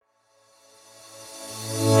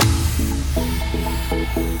Hey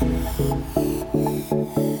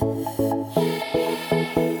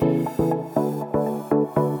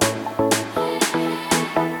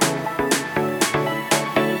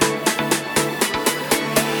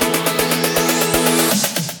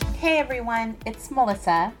everyone, it's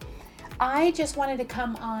Melissa. I just wanted to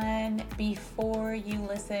come on before you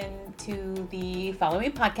listen to the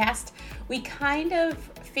following podcast. We kind of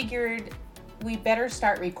figured we better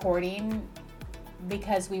start recording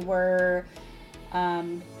because we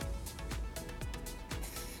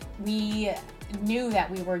knew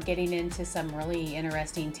that we were getting into some really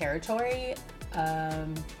interesting territory,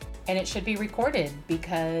 and it should be recorded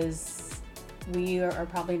because we are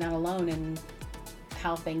probably not alone in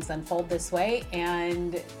how things unfold this way.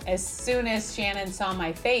 And as soon as Shannon saw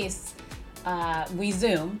my face, we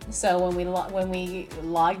Zoom. So when we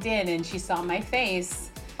logged in and she saw my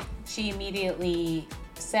face, she immediately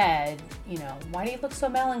said, why do you look so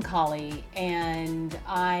melancholy? And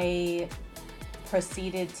I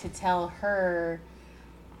proceeded to tell her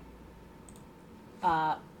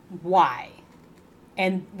why.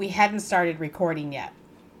 And we hadn't started recording yet.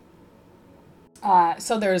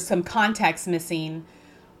 So there's some context missing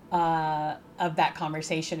of that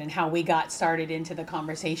conversation and how we got started into the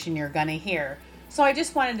conversation you're going to hear. So I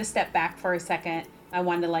just wanted to step back for a second. I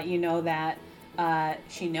wanted to let you know that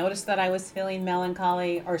she noticed that I was feeling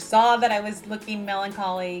melancholy or saw that I was looking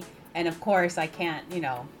melancholy. And of course, I can't,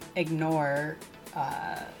 ignore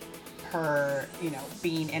her,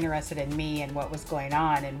 being interested in me and what was going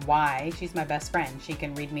on and why. She's my best friend. She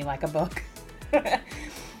can read me like a book.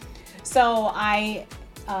 So I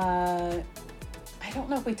don't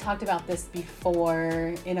know if we talked about this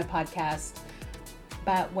before in a podcast,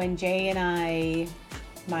 but when Jay and I,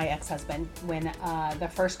 my ex-husband, when the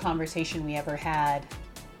first conversation we ever had,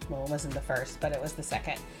 well, it wasn't the first, but it was the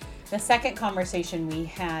second conversation we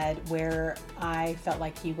had where I felt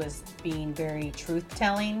like he was being very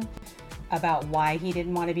truth-telling about why he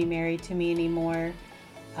didn't want to be married to me anymore.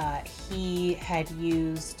 He had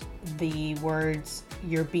used the words,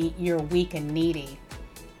 you're weak and needy.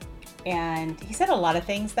 And he said a lot of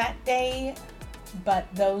things that day, but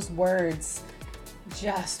those words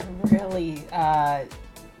just really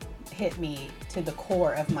hit me to the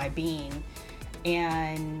core of my being.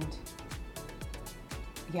 And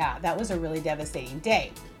yeah, that was a really devastating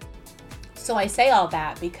day. So I say all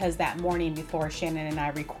that because that morning before Shannon and I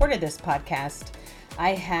recorded this podcast,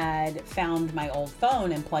 I had found my old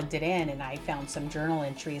phone and plugged it in, and I found some journal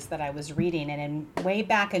entries that I was reading. And way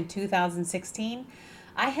back in 2016,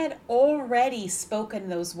 I had already spoken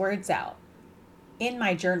those words out in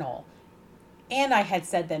my journal, and I had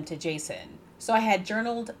said them to Jason. So I had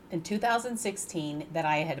journaled in 2016 that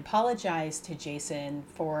I had apologized to Jason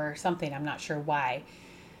for something, I'm not sure why.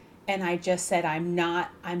 And I just said,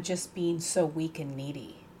 I'm just being so weak and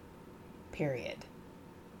needy, period.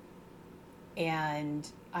 And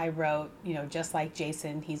I wrote, just like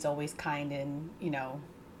Jason, he's always kind and,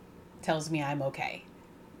 tells me I'm okay.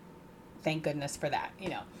 Thank goodness for that,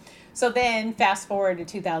 So then fast forward to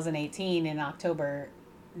 2018 in October,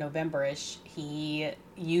 November-ish, he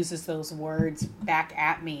uses those words back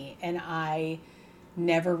at me. And I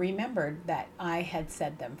never remembered that I had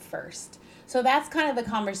said them first. So that's kind of the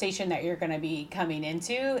conversation that you're going to be coming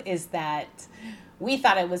into, is that we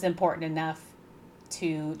thought it was important enough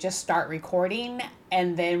to just start recording,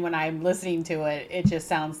 and then when I'm listening to it, it just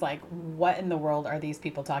sounds like, what in the world are these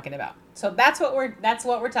people talking about? So that's what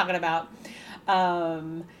we're talking about.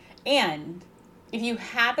 And if you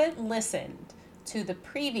haven't listened to the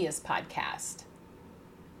previous podcast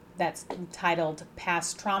that's titled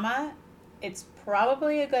Past Trauma, it's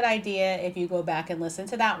probably a good idea if you go back and listen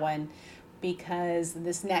to that one, because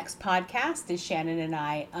this next podcast is Shannon and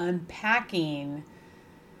I unpacking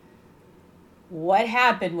what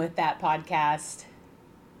happened with that podcast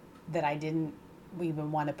that I didn't even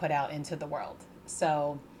want to put out into the world.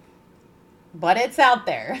 So, but it's out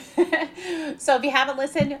there. So if you haven't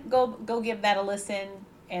listened, go give that a listen,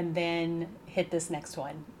 and then hit this next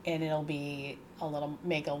one, and it'll be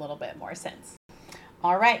make a little bit more sense.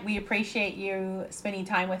 All right. We appreciate you spending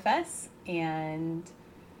time with us, and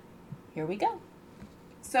here we go.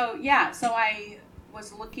 So I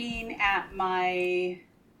was looking at my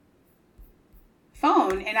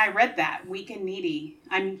phone and I read that, weak and needy.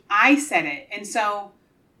 I said it. And so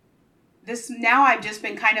now I've just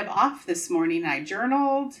been kind of off this morning. I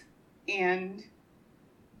journaled, and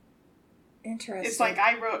interesting. It's like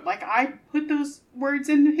I put those words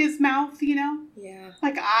in his mouth, Yeah.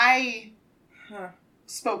 Like I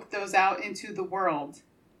spoke those out into the world.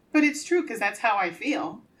 But it's true, because that's how I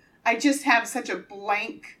feel. I just have such a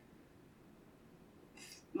blank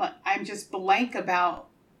I'm just blank about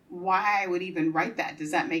why I would even write that.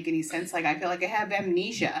 Does that make any sense? Like, I feel like I have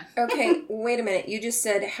amnesia. Okay, wait a minute. You just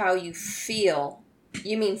said how you feel.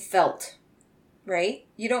 You mean felt, right?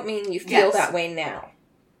 You don't mean you feel that way now.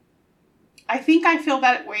 I think I feel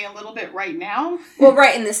that way a little bit right now. Well,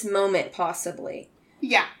 right in this moment, possibly.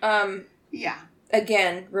 Yeah. Yeah.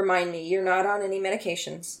 Again, remind me, you're not on any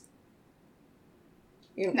medications.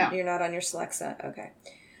 You're not on your Celexa. Okay.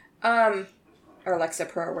 Or Alexa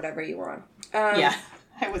Pro or whatever you were on. Yeah.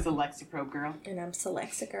 I was a Lexapro girl. And I'm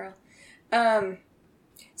Celexa girl.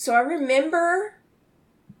 So I remember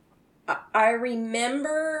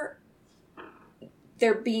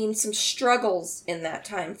there being some struggles in that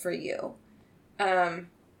time for you. And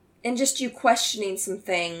just you questioning some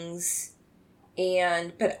things.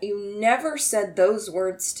 But you never said those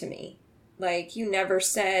words to me. Like, you never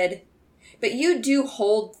said... But you do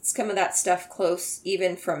hold some of that stuff close,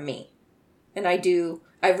 even from me. And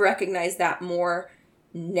I've recognized that more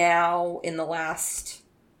now in the last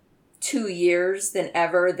 2 years than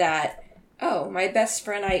ever, that, oh, my best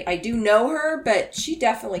friend, I do know her, but she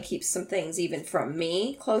definitely keeps some things even from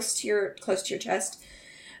me close to your chest.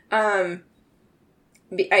 I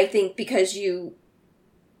think because you're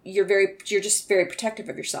just very protective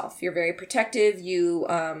of yourself. You're very protective. You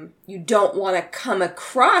don't want to come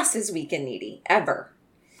across as weak and needy ever.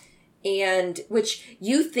 And which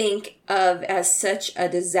you think of as such a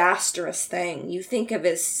disastrous thing. You think of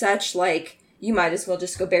as such, like, you might as well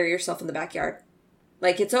just go bury yourself in the backyard.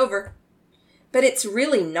 Like, it's over. But it's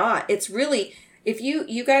really not. It's really, if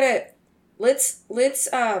you gotta, let's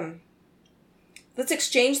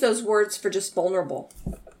exchange those words for just vulnerable.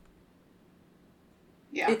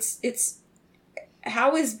 Yeah. It's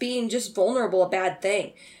how is being just vulnerable a bad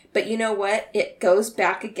thing? But you know what? It goes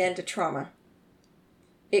back again to trauma.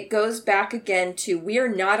 It goes back again to, we are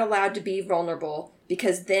not allowed to be vulnerable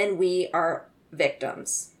because then we are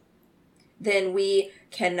victims. Then we're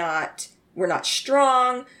not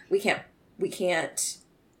strong. We can't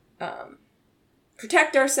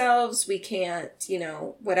protect ourselves. We can't,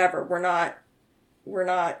 whatever. We're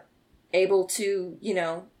not able to,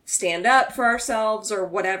 stand up for ourselves or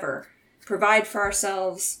whatever. Provide for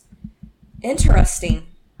ourselves. Interesting.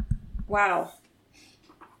 Wow.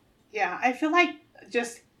 Yeah, I feel like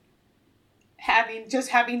just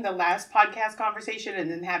having the last podcast conversation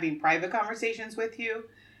and then having private conversations with you,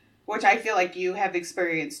 which I feel like you have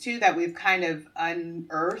experienced too, that we've kind of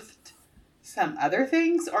unearthed some other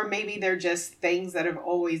things, or maybe they're just things that have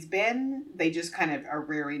always been, they just kind of are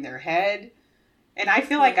rearing their head. And I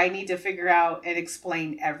feel like I need to figure out and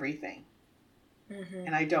explain everything. Mm-hmm.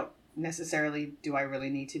 And I don't necessarily, do I really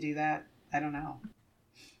need to do that? I don't know.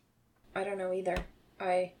 I don't know either.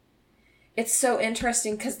 It's so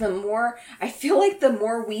interesting because I feel like the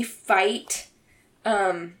more we fight,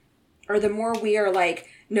 or the more we are like,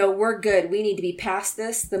 no, we're good, we need to be past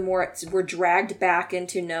this, the more we're dragged back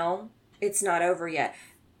into, no, it's not over yet.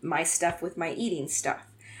 My stuff with my eating stuff.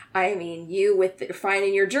 I mean, you with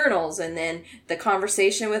finding your journals, and then the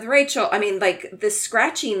conversation with Rachel. I mean, like, the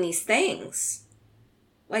scratching these things.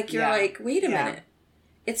 Like, you're like, wait a minute.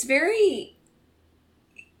 It's very...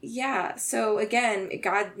 Yeah, so again,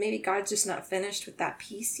 maybe God's just not finished with that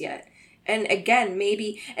piece yet. And again,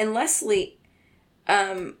 maybe, and Leslie,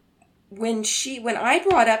 when I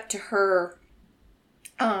brought up to her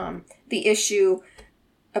the issue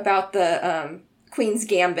about the Queen's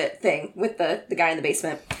Gambit thing with the guy in the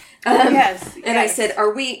basement. Yes. And I said,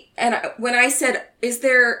 when I said, is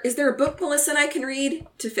there a book, Melissa, and I can read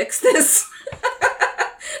to fix this?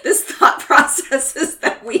 This thought processes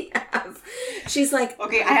that we have. She's like,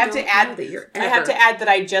 okay, I have to add that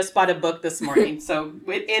I just bought a book this morning. So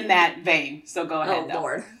in that vein. So go ahead. Oh,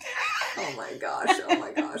 Lord. Oh my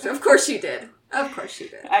gosh. Of course you did.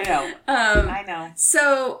 I know. I know.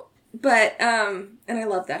 So, but, and I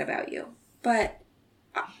love that about you. But,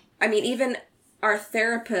 I mean, even our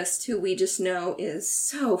therapist, who we just know is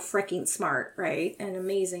so freaking smart, right? And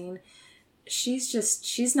amazing.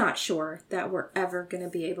 She's not sure that we're ever going to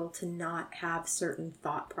be able to not have certain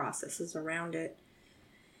thought processes around it.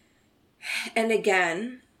 And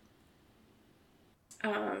again,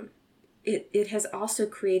 it has also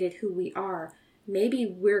created who we are. Maybe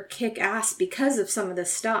we're kick-ass because of some of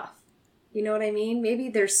this stuff. You know what I mean? Maybe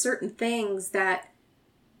there's certain things that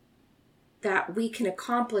we can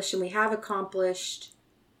accomplish and we have accomplished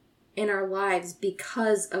in our lives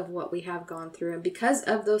because of what we have gone through and because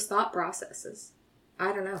of those thought processes.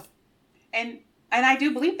 I don't know. And I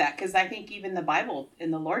do believe that, because I think even the Bible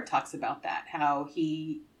and the Lord talks about that, how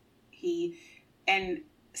he and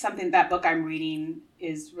something, that book I'm reading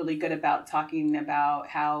is really good about talking about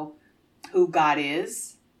who God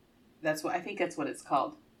is I think that's what it's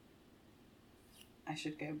called. I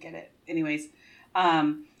should go get it. Anyways,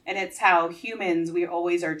 and it's how humans, we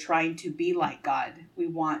always are trying to be like God. We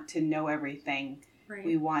want to know everything. Right.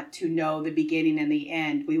 We want to know the beginning and the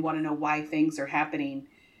end. We want to know why things are happening.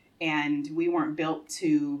 And we weren't built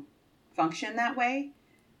to function that way.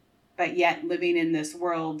 But yet living in this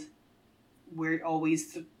world, we're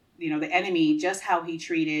always, the enemy, just how he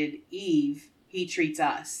treated Eve, he treats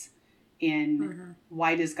us. And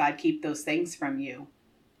why does God keep those things from you?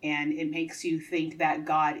 And it makes you think that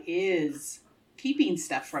God is keeping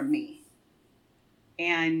stuff from me.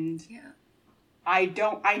 And I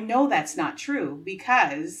know that's not true,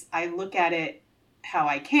 because I look at it how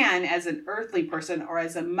I can as an earthly person or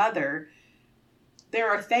as a mother. There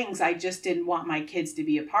are things I just didn't want my kids to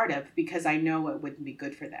be a part of because I know it wouldn't be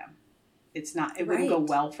good for them. It wouldn't go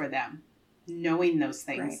well for them, knowing those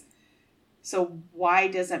things. Right. So why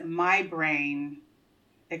doesn't my brain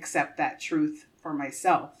accept that truth for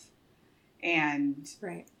myself? And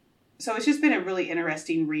so it's just been a really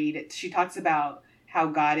interesting read. She talks about how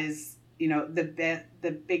God is,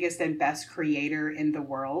 the biggest and best creator in the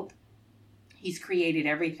world. He's created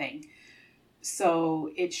everything.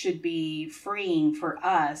 So it should be freeing for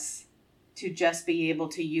us to just be able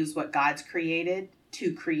to use what God's created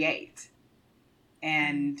to create.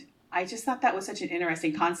 And I just thought that was such an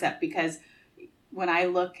interesting concept, because when I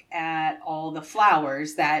look at all the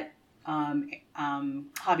flowers that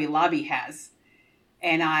Hobby Lobby has,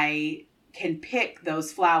 and I can pick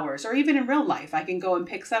those flowers, or even in real life, I can go and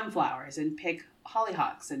pick sunflowers and pick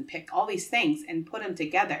hollyhocks and pick all these things and put them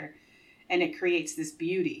together, and it creates this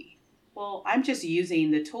beauty. Well, I'm just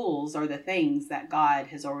using the tools or the things that God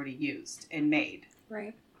has already used and made.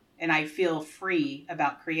 Right. And I feel free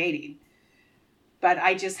about creating. But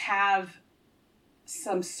I just have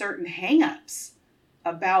some certain hang-ups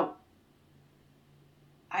about,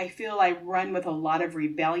 I feel I run with a lot of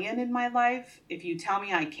rebellion in my life. If you tell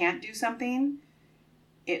me I can't do something,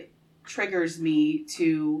 it triggers me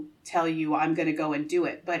to tell you I'm going to go and do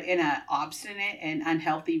it, but in an obstinate and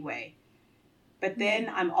unhealthy way. But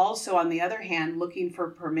then I'm also, on the other hand, looking for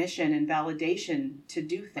permission and validation to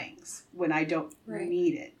do things when I don't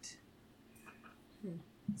need it.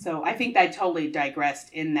 So I think I totally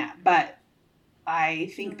digressed in that. But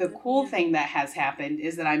I think the cool thing that has happened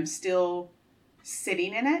is that I'm still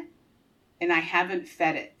sitting in it, and I haven't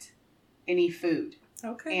fed it any food.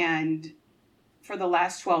 Okay. And for the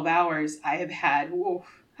last 12 hours, I've had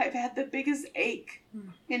the biggest ache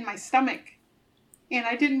in my stomach. And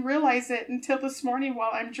I didn't realize it until this morning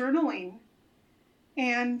while I'm journaling.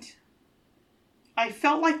 And I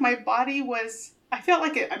felt like I'm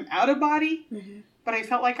out of body, but I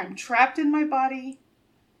felt like I'm trapped in my body.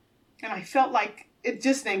 And I felt like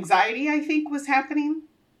just anxiety, I think, was happening.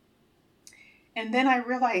 And then I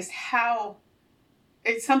realized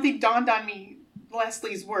something dawned on me,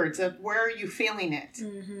 Leslie's words of, where are you feeling it?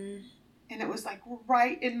 And it was like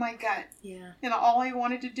right in my gut. Yeah. And all I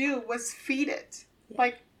wanted to do was feed it. Yeah.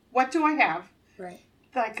 Like, what do I have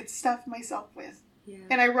that I could stuff myself with? Yeah.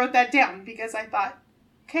 And I wrote that down because I thought,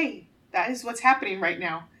 okay, that is what's happening right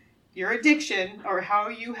now. Your addiction, or how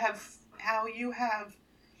you have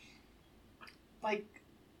like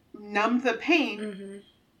numbed the pain,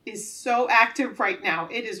 is so active right now.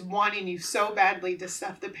 It is wanting you so badly to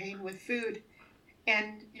stuff the pain with food.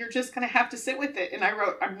 And you're just going to have to sit with it. And I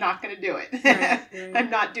wrote, I'm not going to do it. Right. I'm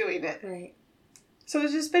not doing it. Right. So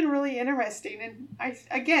it's just been really interesting. And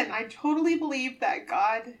I totally believe that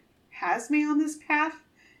God has me on this path.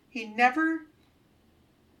 He never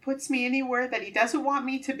puts me anywhere that he doesn't want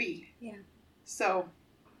me to be. Yeah. So,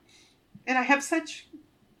 and I have such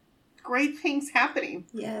great things happening.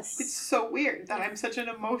 Yes. It's so weird that I'm such an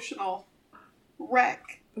emotional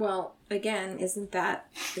wreck. Well, again, isn't that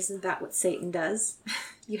what Satan does?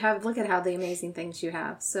 Look at how the amazing things you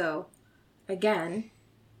have. So, again,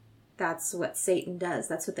 that's what Satan does.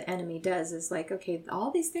 That's what the enemy does, is like, okay, all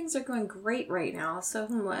these things are going great right now. So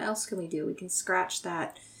what else can we do? We can scratch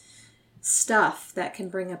that stuff that can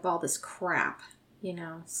bring up all this crap,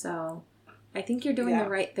 So I think you're doing the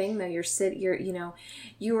right thing, though.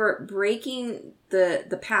 You're breaking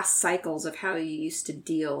the past cycles of how you used to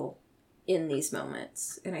deal in these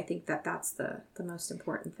moments. And I think that's the most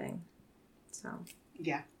important thing. So.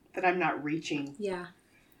 Yeah. That I'm not reaching. Yeah.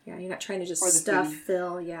 Yeah. You're not trying to just stuff,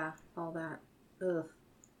 fill. Yeah. All that. Ugh.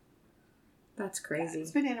 That's crazy. Yeah,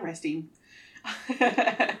 it's been interesting.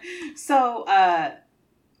 So,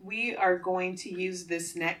 we are going to use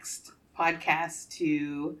this next podcast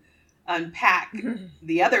to Unpack,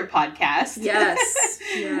 the other podcast. Yes,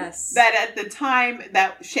 yes. That at the time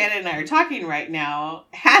that Shannon and I are talking right now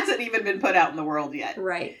hasn't even been put out in the world yet.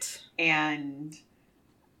 Right. And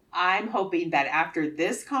I'm hoping that after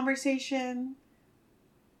this conversation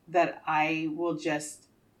that I will just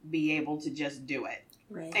be able to just do it.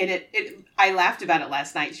 Right. And I laughed about it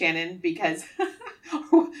last night, Shannon, because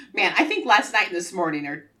man, I think last night and this morning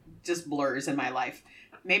are just blurs in my life.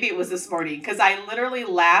 Maybe it was this morning, because I literally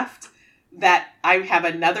laughed that I have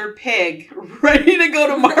another pig ready to go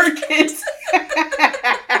to market.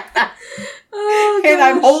 Oh, and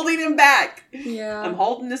I'm holding him back. Yeah. I'm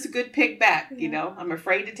holding this good pig back, you know. I'm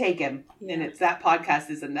afraid to take him. Yeah. And it's that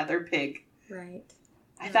podcast is another pig. Right.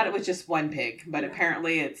 I thought it was just one pig, but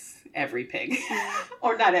apparently it's every pig. Yeah.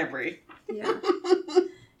 Or not every. Yeah.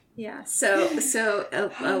 Yeah. So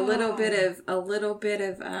a little bit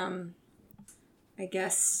of I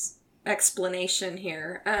guess explanation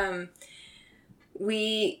here.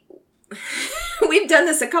 We've done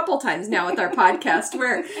this a couple times now with our podcast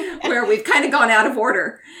where we've kind of gone out of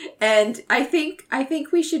order. And I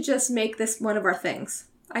think we should just make this one of our things.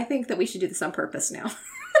 I think that we should do this on purpose now.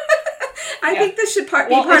 I think this should be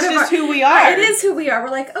part of it's just who we are. It is who we are. We're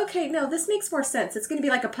like, okay, no, this makes more sense. It's going to be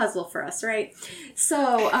like a puzzle for us, right?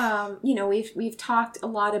 So, we've talked a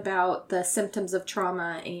lot about the symptoms of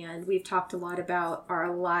trauma, and we've talked a lot about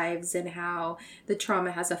our lives and how the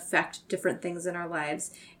trauma has affected different things in our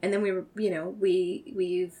lives. And then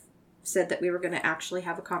we've said that we were going to actually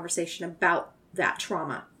have a conversation about that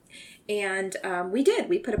trauma. And we did.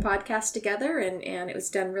 We put a podcast together, and it was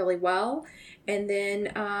done really well. And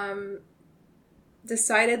then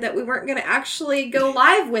decided that we weren't going to actually go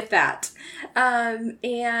live with that.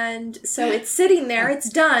 And so it's sitting there. It's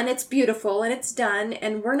done. It's beautiful, and it's done.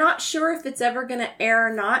 And we're not sure if it's ever going to air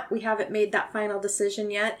or not. We haven't made that final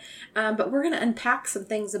decision yet. But we're going to unpack some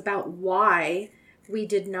things about why we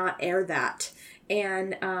did not air that.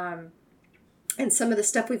 And some of the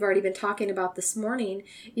stuff we've already been talking about this morning,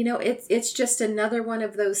 it's just another one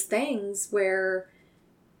of those things where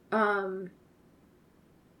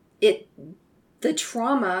the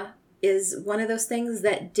trauma is one of those things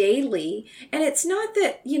that daily, and it's not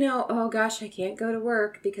that, oh gosh, I can't go to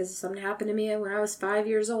work because something happened to me when I was 5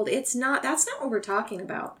 years old. That's not what we're talking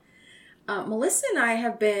about. Melissa and I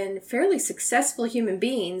have been fairly successful human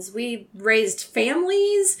beings. We've raised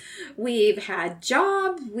families. We've had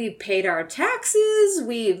jobs. We've paid our taxes.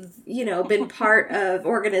 We've, been part of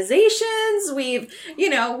organizations.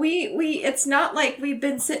 It's not like we've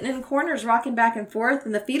been sitting in corners rocking back and forth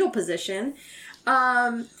in the fetal position.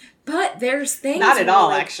 But there's things. Not at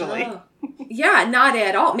all, actually. Oh. Yeah, not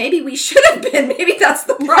at all. Maybe we should have been. Maybe that's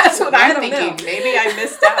the problem. That's what I'm thinking. Maybe I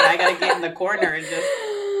missed out. I got to get in the corner and just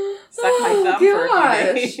suck my thumb for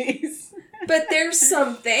a few days. But there's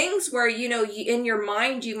some things where, in your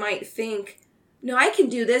mind, you might think, no, I can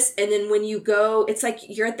do this. And then when you go, it's like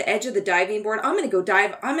you're at the edge of the diving board. I'm going to go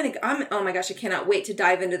dive. Oh my gosh, I cannot wait to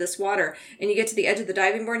dive into this water. And you get to the edge of the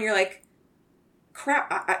diving board and you're like,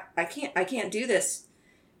 crap, I can't do this.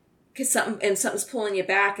 Because something's pulling you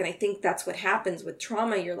back. And I think that's what happens with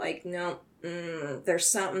trauma. You're like, no, there's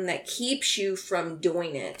something that keeps you from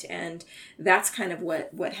doing it. And that's kind of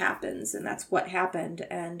what happens. And that's what happened.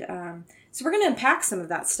 And so we're going to unpack some of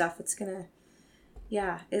that stuff.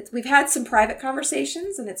 We've had some private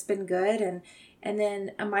conversations and it's been good. And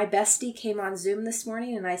then my bestie came on Zoom this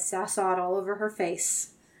morning and I saw it all over her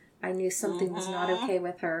face. I knew something was not okay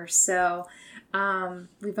with her. So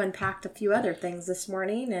we've unpacked a few other things this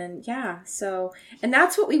morning, and and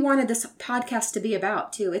that's what we wanted this podcast to be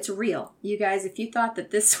about too. It's real. You guys, if you thought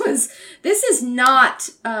that this is not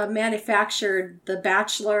manufactured The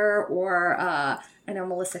Bachelor or I know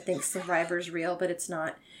Melissa thinks Survivor's real, but it's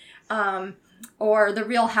not. Or The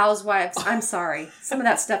Real Housewives. I'm sorry. Some of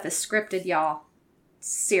that stuff is scripted, y'all.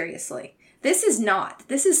 Seriously. This is not.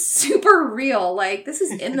 This is super real. Like, this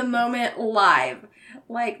is in the moment live.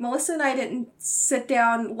 Like, Melissa and I didn't sit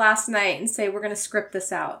down last night and say, we're going to script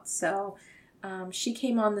this out. So, she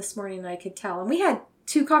came on this morning and I could tell. And we had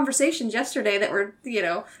 2 conversations yesterday that were,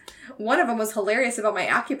 one of them was hilarious about my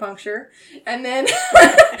acupuncture. And then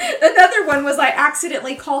another one was I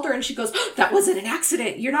accidentally called her and she goes, oh, that wasn't an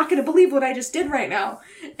accident. You're not going to believe what I just did right now.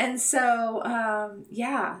 And so,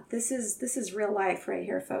 this is real life right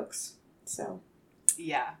here, folks. So.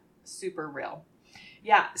 Yeah, super real.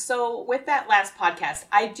 Yeah, so with that last podcast,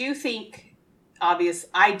 I do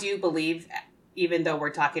believe, even though we're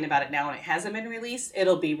talking about it now and it hasn't been released,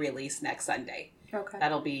 it'll be released next Sunday. Okay.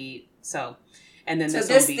 That'll be, and then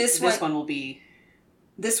this one will be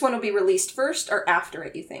released first or after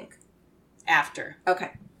it, you think? After.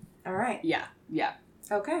 Okay. All right. Yeah.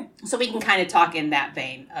 Okay. So we can kind of talk in that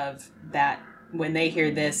vein of that when they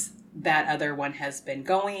hear this, that other one has been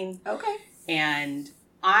going. Okay. And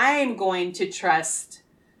I'm going to trust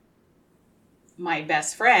my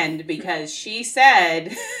best friend because she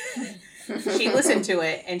said, she listened to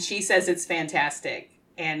it and she says it's fantastic.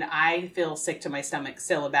 And I feel sick to my stomach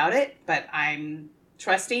still about it, but I'm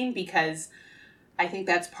trusting because I think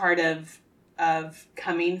that's part of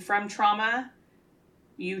coming from trauma.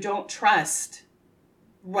 You don't trust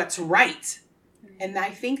what's right. And I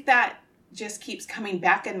think that just keeps coming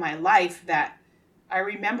back in my life, that I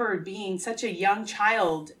remember being such a young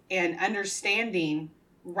child and understanding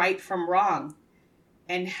right from wrong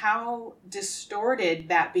and how distorted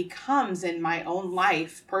that becomes in my own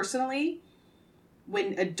life personally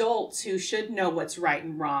when adults who should know what's right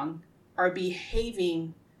and wrong are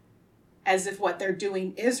behaving as if what they're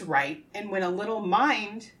doing is right. And when a little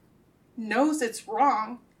mind knows it's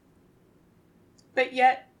wrong, but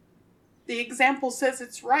yet the example says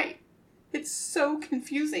it's right. It's so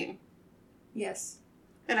confusing. Yes.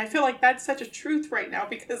 And I feel like that's such a truth right now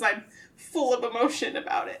because I'm full of emotion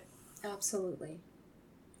about it. Absolutely.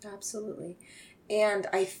 Absolutely. And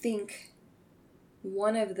I think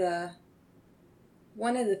one of the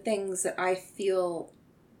things that I feel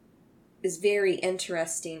is very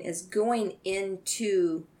interesting is going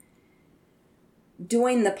into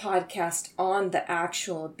doing the podcast on the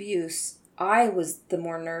actual abuse. I was the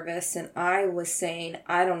more nervous, and I was saying,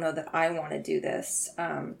 I don't know that I want to do this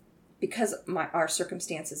because our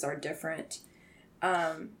circumstances are different.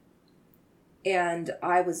 And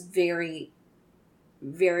I was very,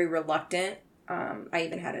 very reluctant. I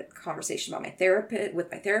even had a conversation with my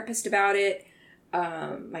therapist about it.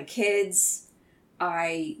 My kids,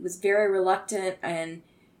 I was very reluctant and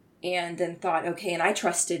then thought, okay, and I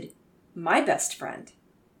trusted my best friend.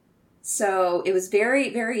 So it was very,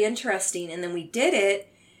 very interesting. And then we did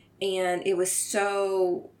it, and it was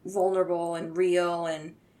so vulnerable and real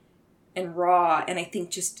and raw. And I think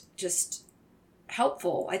just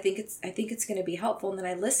helpful. I think it's going to be helpful. And then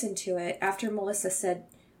I listened to it after Melissa said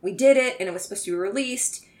we did it and it was supposed to be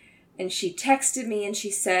released. And she texted me and she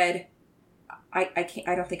said, I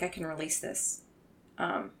don't think I can release this.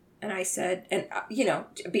 And I said, and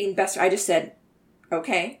being best, I just said,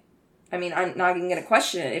 okay. I mean, I'm not even going to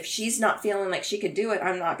question it. If she's not feeling like she could do it,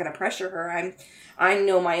 I'm not going to pressure her. I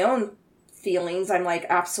know my own feelings. I'm like,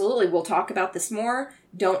 absolutely, we'll talk about this more.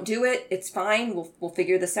 Don't do it. It's fine. We'll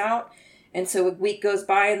figure this out. And so a week goes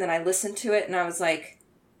by, and then I listened to it, and I was like,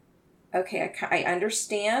 okay, I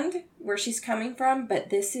understand where she's coming from, but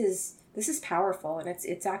this is powerful, and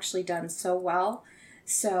it's actually done so well.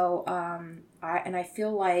 So I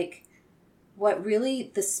feel like what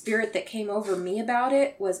really the spirit that came over me about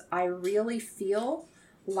it was I really feel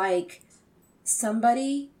like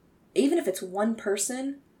somebody, even if it's one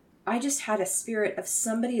person, I just had a spirit of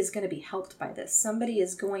somebody is going to be helped by this. Somebody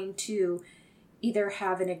is going to either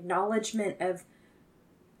have an acknowledgement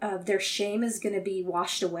of their shame is going to be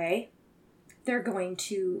washed away. They're going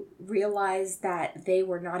to realize that they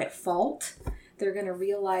were not at fault. They're going to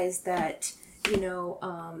realize that,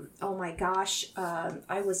 oh my gosh,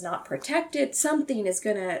 I was not protected. Something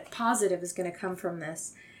positive is going to come from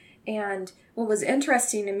this. And what was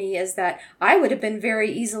interesting to me is that I would have been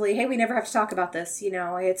very easily, hey, we never have to talk about this.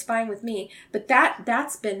 It's fine with me. But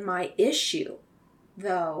that's been my issue,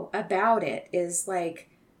 though, about it is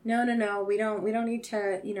like, no, we don't need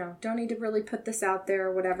to, don't need to really put this out there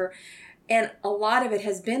or whatever. And a lot of it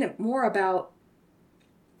has been more about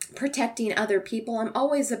protecting other people. I'm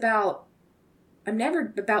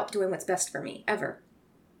never about doing what's best for me, ever.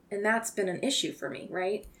 And that's been an issue for me,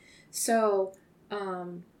 right? So,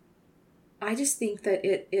 I just think that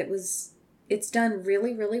it's done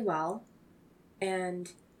really, really well.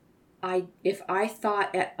 And if I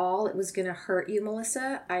thought at all it was going to hurt you,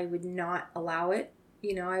 Melissa, I would not allow it.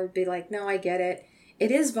 I would be like, no, I get it.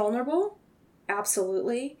 It is vulnerable.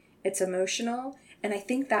 Absolutely. It's emotional. And I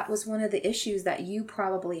think that was one of the issues that you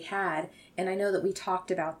probably had. And I know that we talked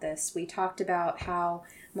about this. We talked about how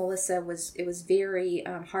Melissa it was very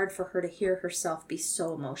hard for her to hear herself be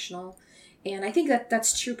so emotional. And I think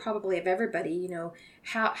that's true probably of everybody.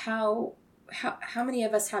 How many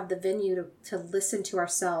of us have the venue to listen to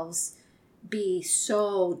ourselves be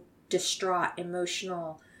so distraught,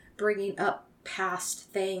 emotional, bringing up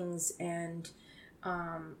past things and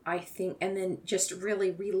I think, and then just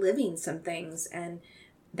really reliving some things. And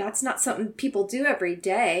that's not something people do every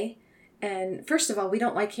day. And first of all, we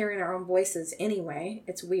don't like hearing our own voices anyway.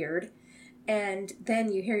 It's weird. And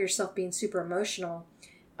then you hear yourself being super emotional.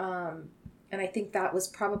 And I think that was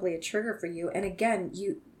probably a trigger for you. And again,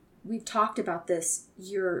 we've talked about this.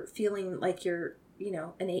 You're feeling like you're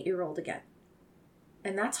an 8-year-old again.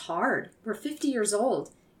 And that's hard. We're 50 years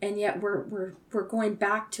old, and yet we're going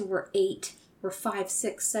back to we're 8. We're 5,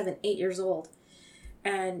 6, 7, 8 years old.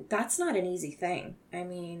 And that's not an easy thing. I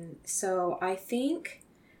mean, so I think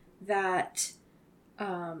that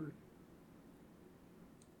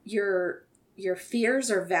your fears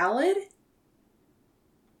are valid,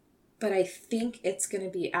 but I think it's going to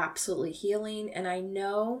be absolutely healing. And I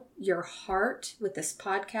know your heart with this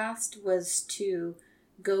podcast was to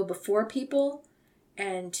go before people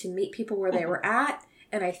and to meet people where they were at.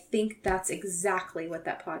 And I think that's exactly what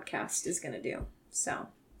that podcast is going to do. So,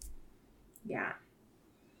 yeah.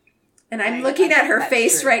 And I'm looking at her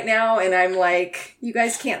face right now, and I'm like, you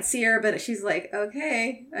guys can't see her, but she's like,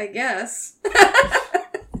 okay, I guess.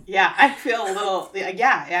 Yeah, I feel a little,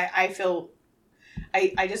 I feel,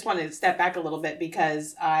 I just wanted to step back a little bit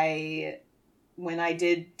because when I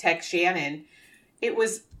did text Shannon, it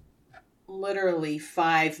was literally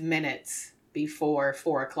 5 minutes before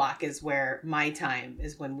 4:00 is where my time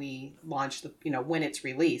is when we launch when it's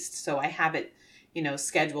released. So I have it,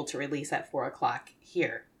 scheduled to release at 4:00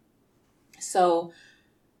 here. So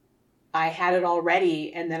I had it all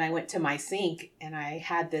ready, and then I went to my sink and I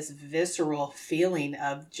had this visceral feeling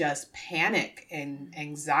of just panic and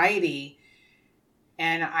anxiety.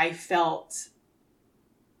 And I felt,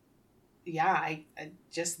 I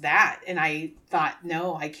just that. And I thought,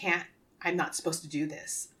 no, I can't, I'm not supposed to do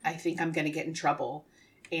this. I think I'm going to get in trouble.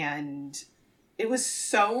 And it was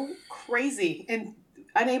so crazy, and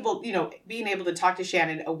being able to talk to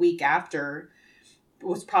Shannon a week after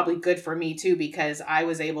was probably good for me too, because I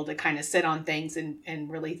was able to kind of sit on things and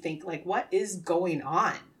really think, like, what is going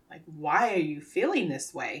on? Like, why are you feeling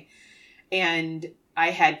this way? And I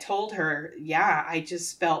had told her, I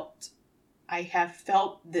have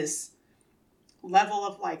felt this level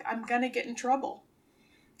of like, I'm going to get in trouble.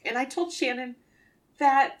 And I told Shannon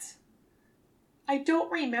that I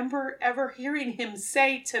don't remember ever hearing him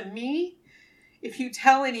say to me, if you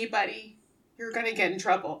tell anybody, you're going to get in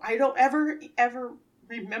trouble. I don't ever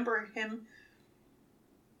remember him.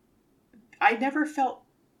 I never felt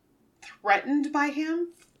threatened by him.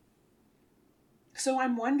 So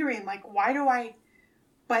I'm wondering, like,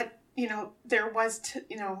 but there was,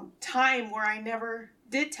 time where I never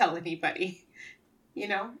did tell anybody,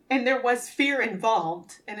 and there was fear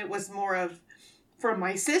involved, and it was more of for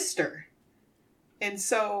my sister. And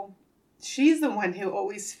so she's the one who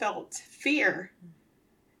always felt fear.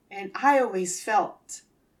 And I always felt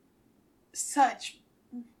such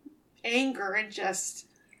anger and just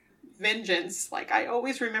vengeance. Like, I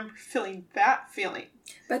always remember feeling that feeling.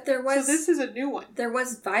 But so this is a new one. There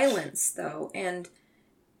was violence, though. And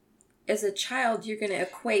as a child, you're going to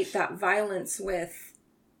equate that violence with,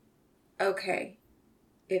 okay,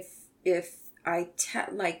 if I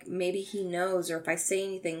like maybe he knows, or if I say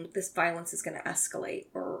anything, this violence is going to escalate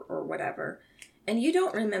or whatever. And you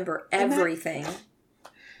don't remember everything.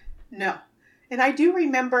 No. And I do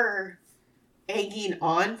remember egging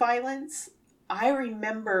on violence. I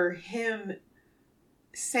remember him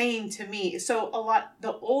saying to me,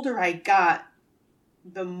 the older I got,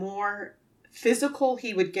 the more physical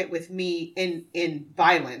he would get with me in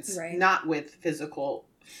violence, right. Not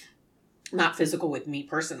physical with me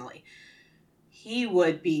personally. He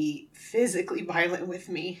would be physically violent with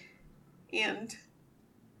me. And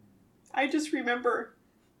I just remember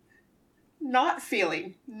not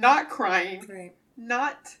feeling, not crying, right.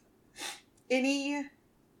 Not any,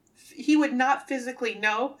 he would not physically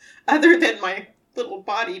know other than my little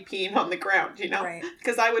body peeing on the ground, right.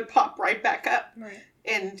 Because I would pop right back up, right.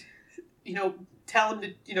 And, tell him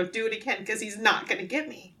to, do it again, because he's not going to get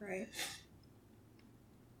me. Right.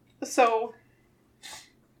 So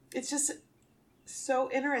it's just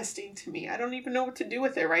so interesting to me. I don't even know what to do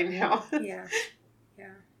with it right now.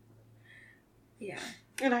 Yeah.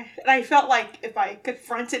 And I felt like if I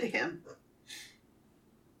confronted him,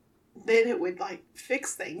 then it would like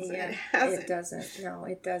fix things. Yeah, and it hasn't. It doesn't. No,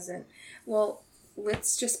 it doesn't. Well,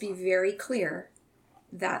 let's just be very clear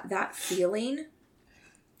that feeling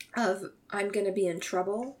of I'm going to be in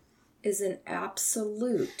trouble is an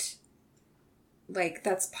absolute, like,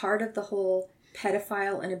 that's part of the whole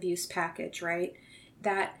pedophile and abuse package, right?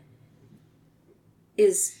 That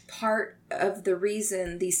is part of the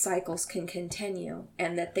reason these cycles can continue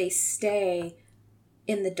and that they stay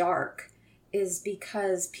in the dark, is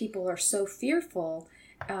because people are so fearful.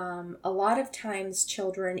 A lot of times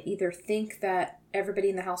children either think that everybody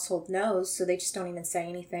in the household knows, so they just don't even say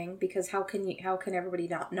anything, because how can everybody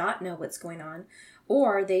not know what's going on?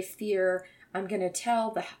 Or they fear, I'm going to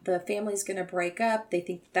tell, the family's going to break up. They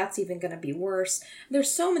think that's even going to be worse.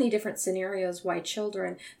 There's so many different scenarios why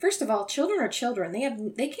children, first of all, children are children.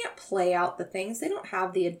 They can't play out the things. They don't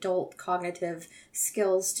have the adult cognitive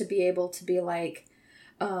skills to be able to be like,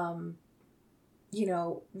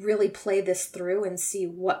 really play this through and see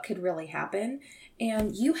what could really happen.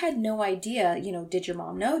 And you had no idea, did your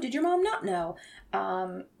mom know? Did your mom not know?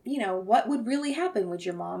 What would really happen? Would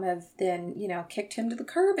your mom have then, kicked him to the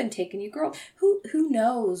curb and taken you girl? Who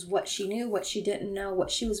knows what she knew, what she didn't know,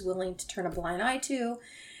 what she was willing to turn a blind eye to?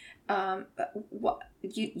 What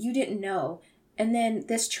you didn't know. And then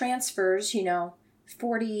this transfers,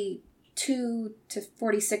 42 to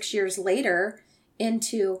 46 years later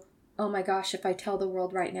into, oh my gosh, if I tell the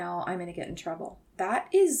world right now, I'm going to get in trouble. That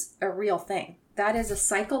is a real thing. That is a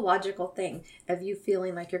psychological thing of you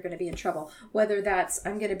feeling like you're going to be in trouble. Whether that's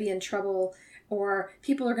I'm going to be in trouble or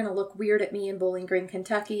people are going to look weird at me in Bowling Green,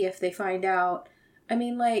 Kentucky if they find out. I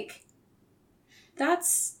mean,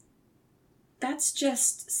 that's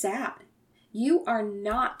just sad. You are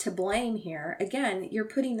not to blame here. Again, you're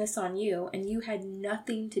putting this on you and you had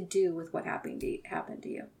nothing to do with what happened to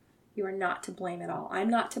you. You are not to blame at all. I'm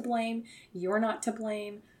not to blame. You're not to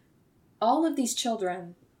blame. All of these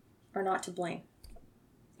children are not to blame.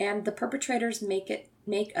 And the perpetrators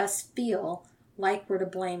make us feel like we're to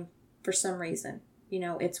blame for some reason.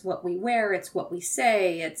 It's what we wear, it's what we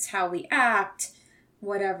say, it's how we act,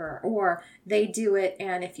 whatever. Or they do it,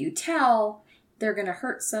 and if you tell, they're going to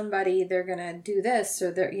hurt somebody, they're going to do this,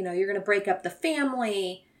 or you're going to break up the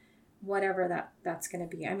family, whatever that's going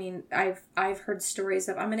to be. I mean, I've heard stories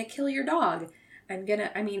of I'm going to kill your dog.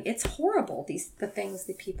 It's horrible, the things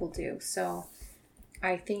that people do. So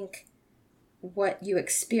I think what you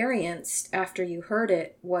experienced after you heard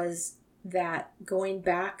it was that going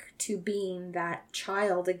back to being that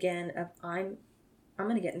child again of I'm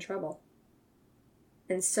going to get in trouble.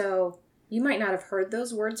 And so you might not have heard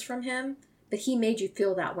those words from him, but he made you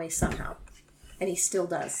feel that way somehow. And he still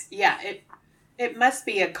does. Yeah, it must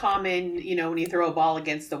be a common, when you throw a ball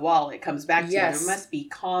against the wall, it comes back to you. There must be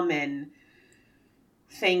common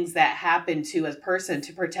things that happen to a person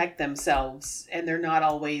to protect themselves, and they're not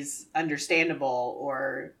always understandable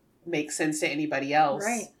or make sense to anybody else.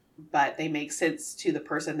 Right. But they make sense to the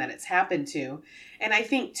person that it's happened to. And I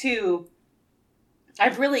think too,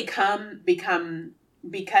 I've really become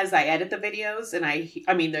because I edit the videos and I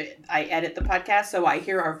edit the podcast, so I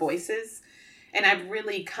hear our voices, and I've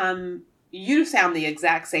really you sound the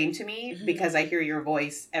exact same to me because I hear your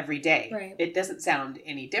voice every day. Right. It doesn't sound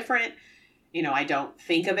any different. I don't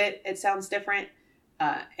think of it. It sounds different.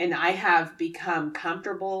 And I have become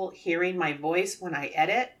comfortable hearing my voice when I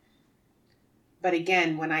edit. But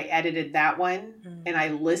again, when I edited that one and I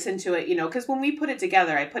listened to it, because when we put it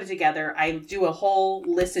together, I do a whole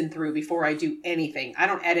listen through before I do anything. I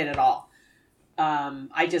don't edit at all.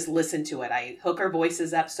 I just listen to it. I hook our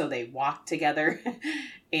voices up so they walk together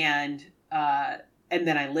and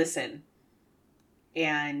then I listen.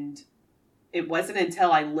 And it wasn't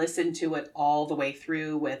until I listened to it all the way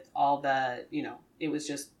through with all the, it was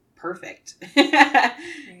just perfect.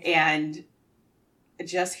 And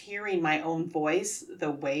just hearing my own voice,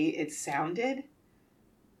 the way it sounded,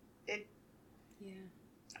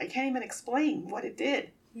 I can't even explain what it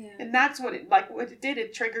did. Yeah. And that's what it did.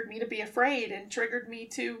 It triggered me to be afraid and triggered me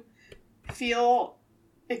to feel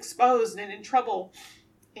exposed and in trouble.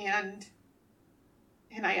 And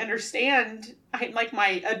I understand,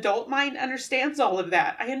 my adult mind understands all of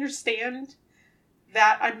that. I understand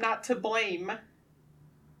that I'm not to blame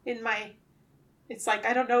it's like,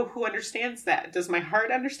 I don't know who understands that. Does my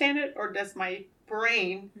heart understand it or does my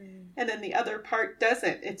brain? And then the other part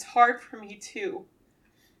doesn't. It's hard for me to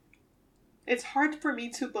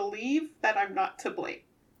believe that I'm not to blame.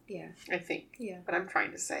 Yeah. I think. Yeah. What I'm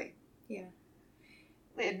trying to say. Yeah.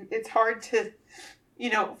 And it's hard to,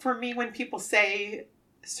 for me, when people say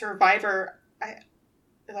survivor,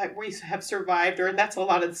 we have survived, and that's a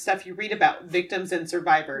lot of the stuff you read about victims and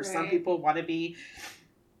survivors. Right. Some people want to be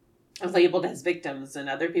labeled as victims and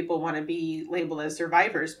other people want to be labeled as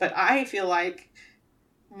survivors. But I feel like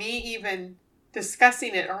me even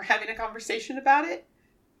discussing it or having a conversation about it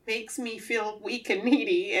makes me feel weak and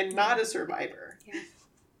needy and not a survivor. Yeah.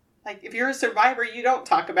 Like, if you're a survivor, you don't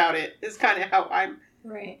talk about it, is kind of how I'm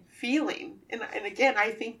feeling. And again, I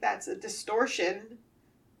think that's a distortion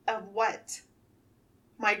of what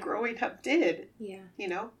my growing up did. Yeah.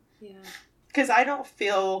 Yeah. Because I don't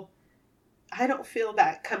feel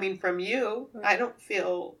that coming from you. Right. I don't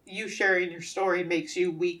feel you sharing your story makes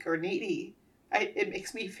you weak or needy. It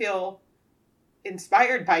makes me feel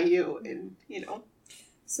inspired by you, and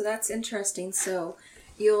So that's interesting. So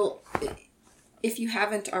if you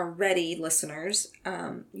haven't already, listeners,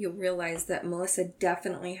 you'll realize that Melissa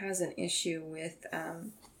definitely has an issue with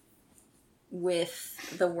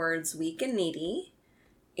the words weak and needy.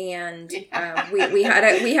 And we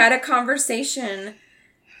had a conversation,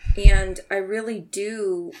 and I really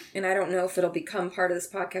do, and I don't know if it'll become part of this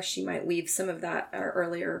podcast. She might weave some of that our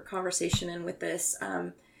earlier conversation in with this,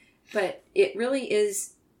 but it really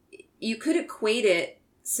is. You could equate it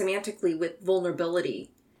semantically with vulnerability,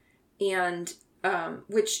 and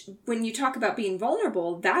which, when you talk about being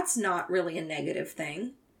vulnerable, that's not really a negative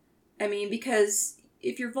thing. I mean, because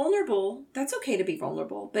if you're vulnerable, that's okay to be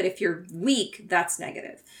vulnerable. But if you're weak, that's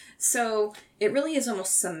negative. So it really is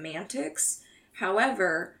almost semantics.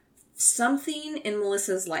 However, something in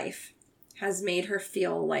Melissa's life has made her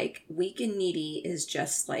feel like weak and needy is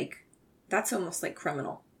just like, that's almost like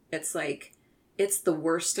criminal. It's like, it's the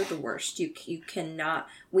worst of the worst. You cannot,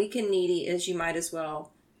 weak and needy is, you might as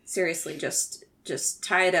well, seriously, just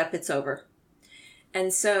tie it up. It's over.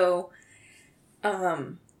 And so,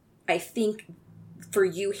 I think for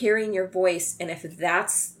you hearing your voice, and if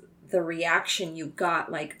that's the reaction you got,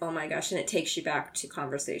 like, oh my gosh, and it takes you back to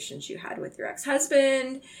conversations you had with your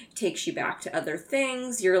ex-husband, takes you back to other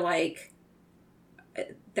things, you're like,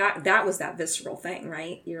 that was that visceral thing,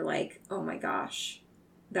 right? You're like, oh my gosh,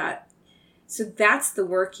 so that's the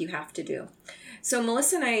work you have to do. So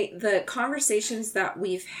Melissa and I, the conversations that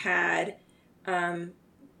we've had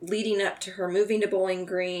leading up to her moving to Bowling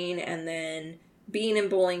Green and then being in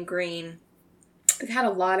Bowling Green, we've had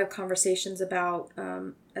a lot of conversations about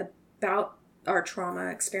our trauma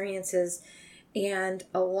experiences, and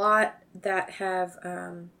a lot that have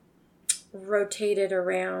rotated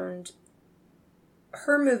around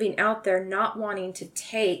her moving out there, not wanting to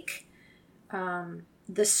take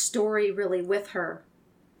the story really with her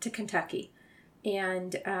to Kentucky.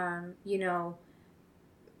 And,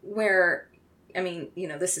 where, I mean,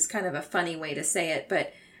 this is kind of a funny way to say it,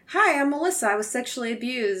 but hi, I'm Melissa. I was sexually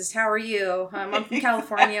abused. How are you? I'm from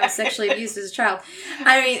California. I was sexually abused as a child.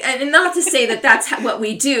 I mean, and not to say that that's what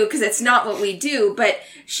we do, because it's not what we do, but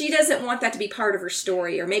she doesn't want that to be part of her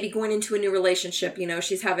story. Or maybe going into a new relationship,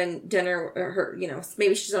 she's having dinner, or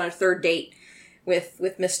maybe she's on a third date with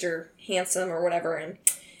Mr. Handsome or whatever, and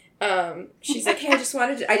she's like, hey, I just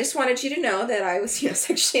wanted you to know that I was,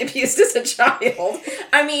 sexually abused as a child.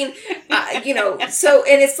 I mean, so,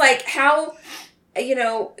 and it's like, how,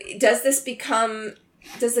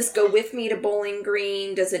 does this go with me to Bowling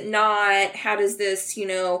Green? Does it not? How does this,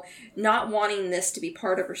 not wanting this to be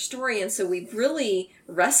part of her story? And so we've really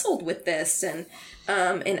wrestled with this, and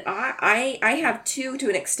I have too, to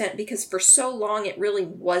an extent, because for so long it really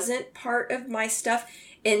wasn't part of my stuff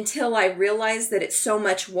until I realized that it so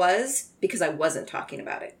much was, because I wasn't talking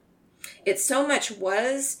about it. It so much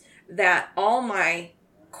was that all my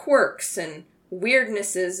quirks and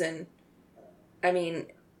weirdnesses and, I mean,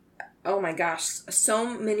 oh my gosh,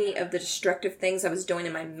 so many of the destructive things I was doing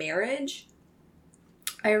in my marriage,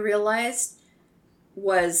 I realized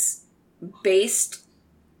was based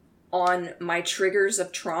on my triggers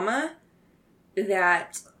of trauma,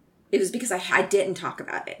 that it was because I didn't talk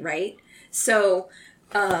about it, right? So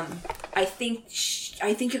I think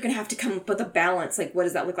you're going to have to come up with a balance. Like, what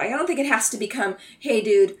does that look like? I don't think it has to become, hey,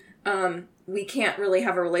 dude, we can't really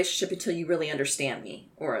have a relationship until you really understand me,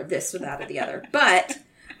 or this or that or the other. But,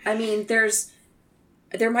 I mean,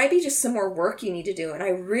 there might be just some more work you need to do. And I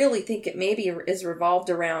really think it maybe is revolved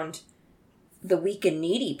around the weak and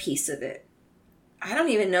needy piece of it. I don't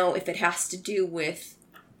even know if it has to do with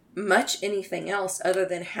much anything else other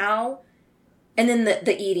than how. And then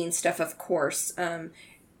the eating stuff, of course.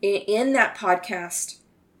 In that podcast,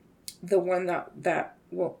 the one that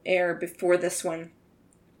will air before this one,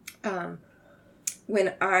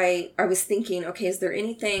 when I was thinking, okay, is there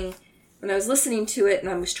anything, when I was listening to it and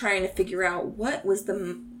I was trying to figure out what was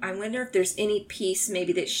I wonder if there's any piece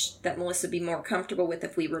maybe that Melissa would be more comfortable with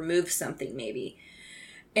if we remove something maybe.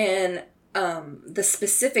 And the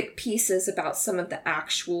specific pieces about some of the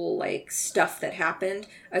actual like stuff that happened,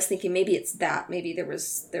 I was thinking maybe it's that, maybe there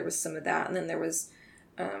was some of that, and then there was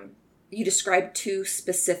you described two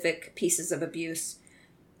specific pieces of abuse,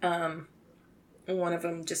 one of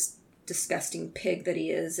them just disgusting pig that he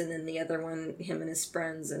is, and then the other one him and his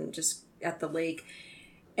friends and just at the lake.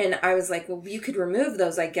 And I was like, well, you could remove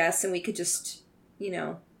those, I guess, and we could just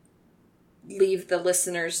leave the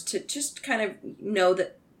listeners to just kind of know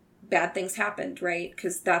that bad things happened, right?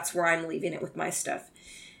 Because that's where I'm leaving it with my stuff.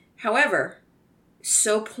 However,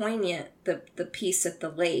 so poignant, the piece at the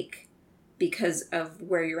lake, because of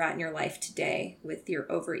where you're at in your life today with your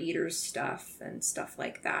overeaters stuff and stuff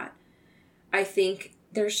like that. I think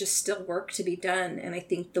there's just still work to be done. And I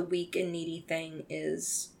think the weak and needy thing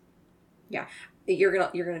is, yeah, you're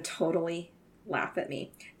gonna totally laugh at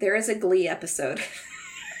me. There is a Glee episode.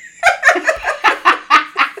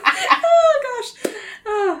 Oh gosh.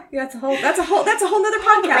 Oh, yeah, that's a whole nother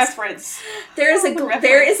podcast. Reference. There is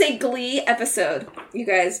a Glee episode, you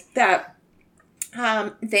guys, that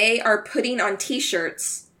they are putting on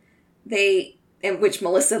t-shirts. In which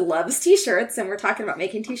Melissa loves t-shirts, and we're talking about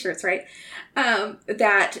making t-shirts, right?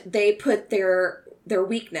 That they put their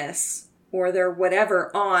weakness or their whatever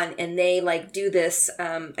on, and they like do this.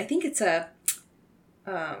 I think it's a.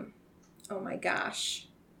 Oh my gosh,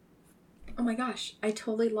 I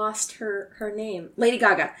totally lost her name. Lady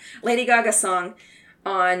Gaga song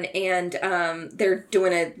on, and they're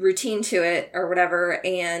doing a routine to it or whatever,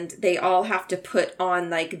 and they all have to put on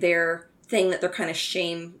like their thing that they're kind of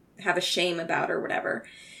have a shame about or whatever.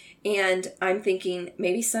 And I'm thinking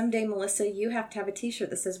maybe someday, Melissa, you have to have a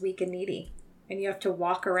t-shirt that says weak and needy, and you have to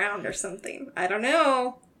walk around or something. I don't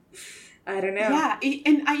know. Yeah.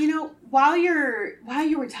 And while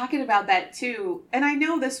you were talking about that too, and I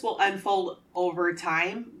know this will unfold over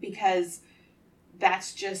time because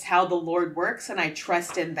that's just how the Lord works. And I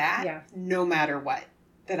trust in that no matter what,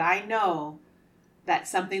 that I know that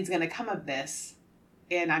something's going to come of this.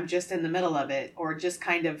 And I'm just in the middle of it, or just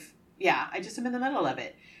kind of, I just am in the middle of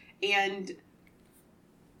it. And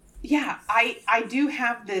I do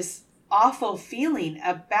have this awful feeling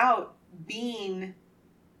about being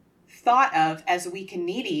thought of as weak and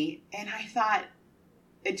needy. And I thought,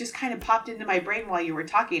 it just kind of popped into my brain while you were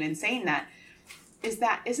talking and saying that.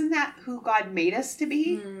 Isn't that who God made us to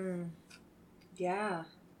be? Yeah.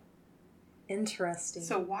 Interesting.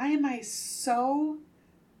 So why am I so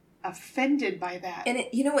offended by that? And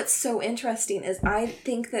what's so interesting is I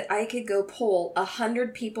think that I could go poll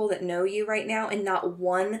 100 people that know you right now, and not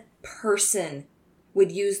one person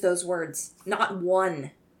would use those words. Not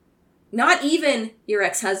one. Not even your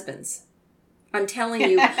ex-husbands. I'm telling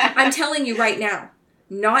you right now.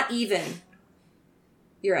 Not even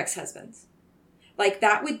your ex-husbands. Like,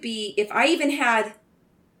 that would be, if I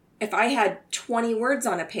had 20 words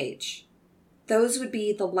on a page, those would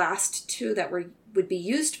be the last two that would be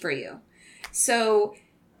used for you. So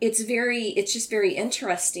it's just very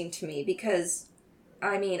interesting to me, because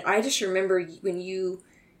I just remember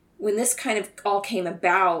when this kind of all came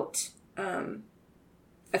about a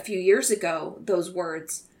few years ago, those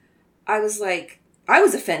words, I was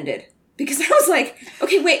offended, because I was like,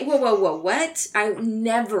 okay, wait, whoa, what?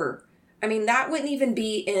 That wouldn't even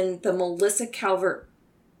be in the Melissa Calvert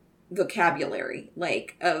vocabulary,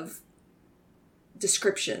 like, of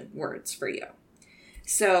description words for you.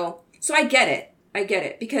 So I get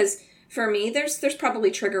it, because for me, there's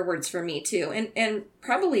probably trigger words for me too. And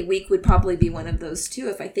probably weak would probably be one of those too,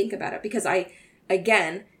 if I think about it, because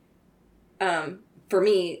for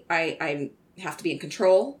me, I have to be in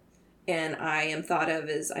control, and I am thought of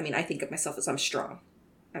as, I think of myself as I'm strong.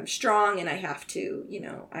 I'm strong, and I have to,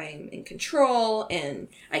 I'm in control, and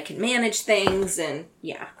I can manage things, and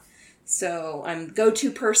so I'm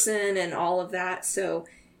go-to person and all of that. So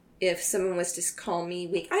if someone was to call me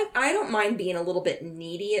weak, I don't mind being a little bit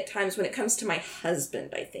needy at times when it comes to my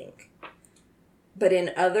husband, I think. But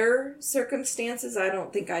in other circumstances, I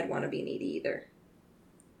don't think I'd want to be needy either.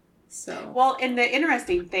 So. Well, and the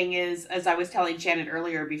interesting thing is, as I was telling Shannon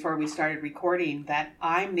earlier before we started recording, that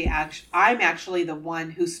I'm actually the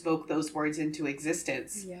one who spoke those words into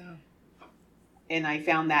existence. Yeah. And I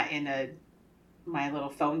found that in my little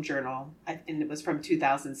phone journal, and it was from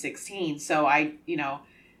 2016. So I,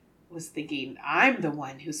 was thinking, I'm the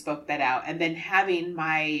one who spoke that out. And then having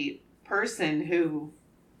my person who,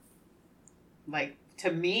 like, to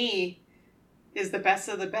me is the best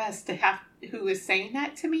of the best, who is saying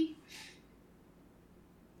that to me,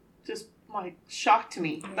 just like shocked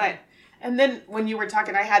me. Yeah. And then when you were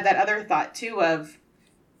talking, I had that other thought too, of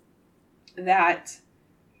that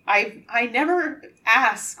I never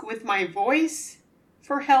ask with my voice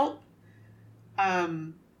for help.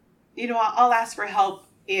 I'll ask for help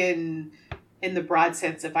in the broad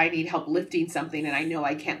sense if I need help lifting something and I know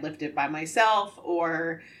I can't lift it by myself,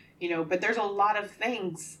 or, but there's a lot of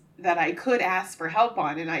things that I could ask for help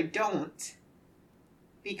on, and I don't,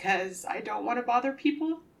 because I don't want to bother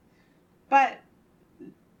people. But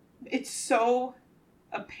it's so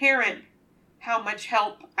apparent how much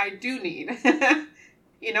help I do need.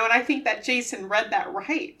 And I think that Jason read that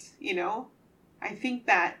right. I think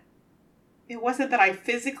that it wasn't that I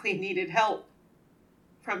physically needed help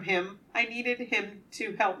from him. I needed him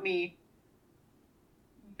to help me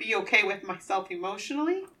be okay with myself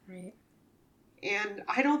emotionally. Right. And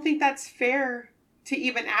I don't think that's fair to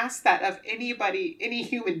even ask that of anybody, any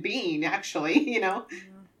human being, actually, you know.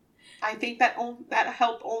 I think that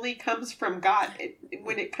help only comes from God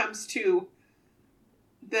when it comes to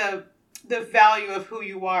the value of who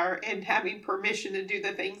you are and having permission to do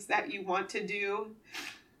the things that you want to do.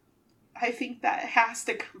 I think that has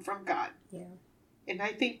to come from God. Yeah. And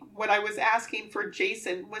I think what I was asking for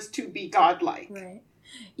Jason was to be godlike. Right.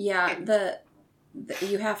 Yeah. And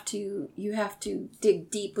you have to dig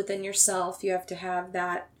deep within yourself. You have to have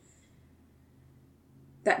that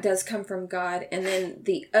does come from God. And then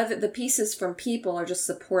the pieces from people are just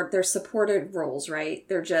they're supported roles, right?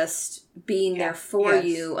 They're just being there for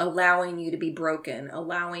you, allowing you to be broken,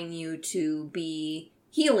 allowing you to be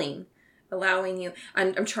healing, allowing you.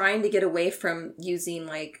 I'm trying to get away from using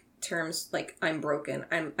like terms like I'm broken.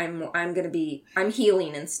 I'm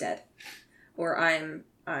healing instead. Or I'm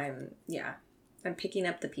picking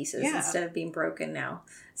up the pieces instead of being broken now.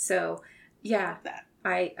 So yeah. But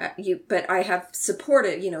I have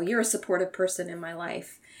supported, you're a supportive person in my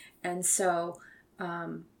life. And so,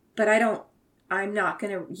 but I'm not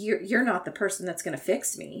going to, you're not the person that's going to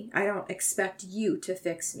fix me. I don't expect you to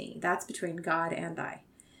fix me. That's between God and I.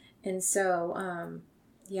 And so,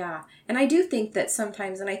 yeah. And I do think that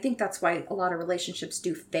sometimes, and I think that's why a lot of relationships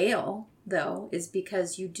do fail though, is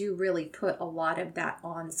because you do really put a lot of that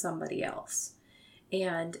on somebody else.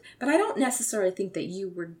 But I don't necessarily think that you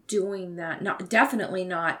were doing that. Definitely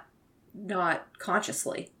not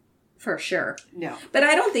consciously, for sure. No. But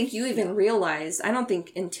I don't think you even realized, I don't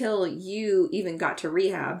think until you even got to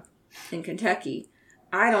rehab in Kentucky,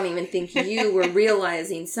 I don't even think you were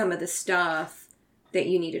realizing some of the stuff that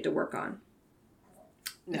you needed to work on.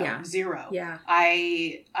 No, zero. Yeah.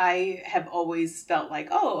 I have always felt like,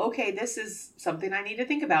 oh, okay, this is something I need to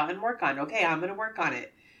think about and work on. Okay, I'm going to work on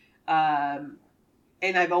it.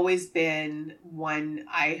 And I've always been one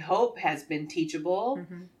I hope has been teachable.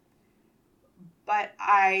 Mm-hmm. But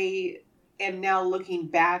I am now looking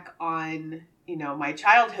back on, my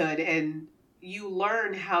childhood, and you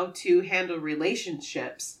learn how to handle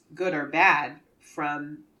relationships, good or bad,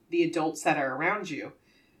 from the adults that are around you.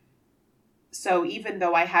 So even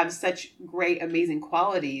though I have such great, amazing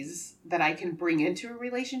qualities that I can bring into a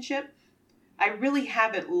relationship, I really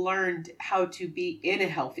haven't learned how to be in a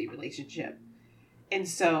healthy relationship. And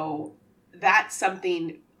so that's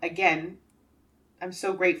something, again, I'm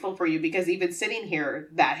so grateful for you, because even sitting here,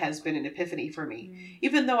 that has been an epiphany for me. Mm.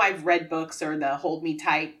 Even though I've read books or the Hold Me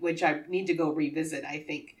Tight, which I need to go revisit, I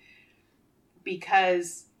think,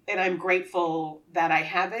 and I'm grateful that I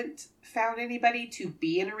haven't found anybody to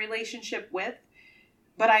be in a relationship with,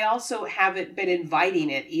 but I also haven't been inviting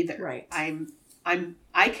it either. Right.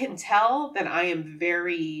 I can tell that I am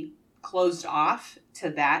very closed off to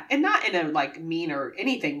that, and not in a like mean or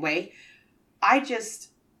anything way.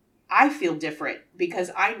 I feel different because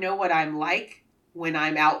I know what I'm like when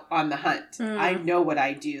I'm out on the hunt. I know what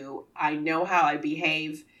I do. I know how I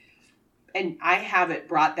behave, and I haven't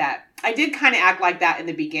brought that. I did kind of act like that in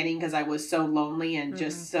the beginning because I was so lonely and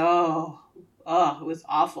just it was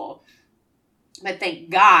awful. But thank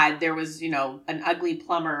God there was, an ugly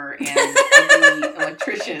plumber and ugly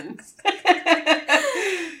electricians.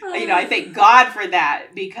 I thank God for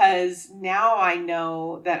that, because now I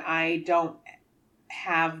know that I don't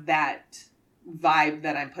have that vibe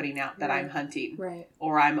that I'm putting out, that I'm hunting, right,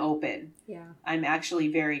 or I'm open. Yeah, I'm actually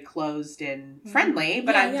very closed and friendly,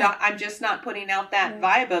 but I'm just not putting out that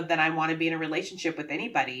vibe of that I want to be in a relationship with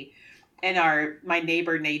anybody. And my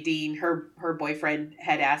neighbor Nadine, her boyfriend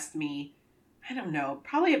had asked me, I don't know,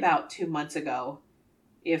 probably about 2 months ago,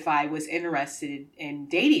 if I was interested in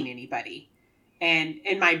dating anybody. And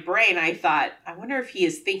in my brain, I thought, I wonder if he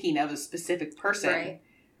is thinking of a specific person. Right.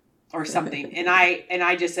 Or something. And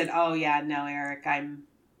I just said, oh yeah, no, Eric, I'm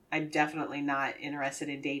definitely not interested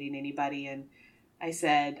in dating anybody. And I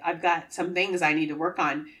said, I've got some things I need to work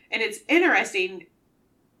on. And it's interesting,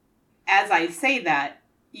 as I say that,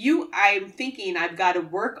 I'm thinking I've got to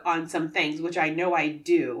work on some things, which I know I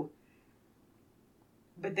do.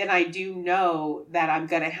 But then I do know that I'm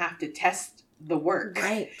going to have to test the work.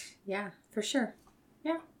 Right. Yeah, for sure.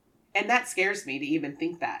 Yeah. And that scares me to even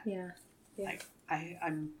think that. Yeah. Like,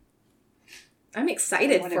 I'm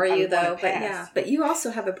excited for you though, but you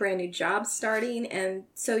also have a brand new job starting, and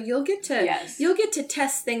so you'll get to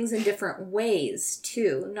test things in different ways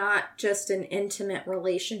too, not just an intimate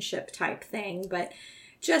relationship type thing, but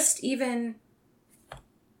just even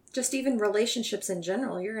relationships in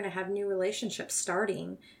general. You're going to have new relationships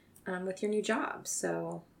starting with your new job.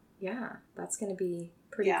 So yeah, that's going to be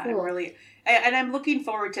pretty cool. And I'm looking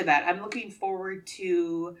forward to that. I'm looking forward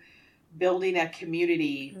to building a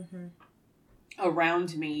community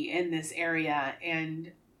around me in this area.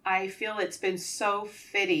 And I feel it's been so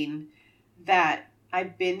fitting that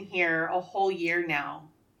I've been here a whole year now.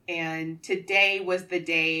 And today was the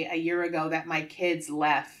day a year ago that my kids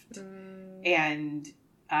left. And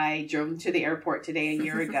I drove them to the airport today a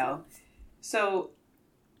year ago. So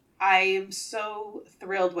I'm so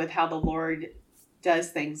thrilled with how the Lord does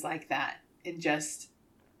things like that. And just,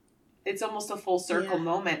 it's almost a full circle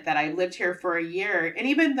moment that I lived here for a year. And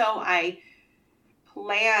even though I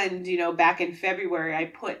planned, back in February, I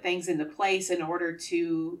put things into place in order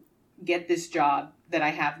to get this job that I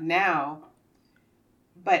have now.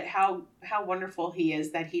 But how wonderful he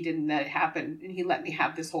is that he didn't let it happen, and he let me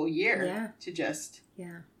have this whole year to just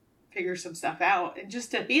figure some stuff out, and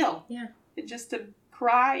just to heal, and just to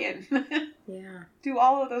cry and do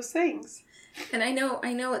all of those things. And I know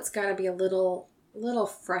it's got to be a little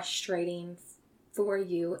frustrating for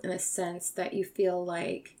you in a sense that you feel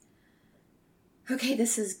like, okay,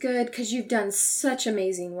 this is good because you've done such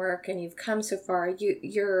amazing work and you've come so far.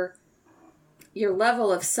 Your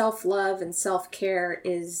level of self-love and self-care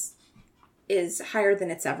is higher than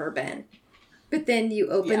it's ever been. But then you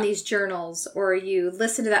open these journals or you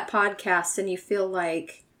listen to that podcast and you feel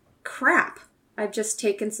like, crap, I've just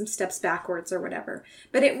taken some steps backwards or whatever.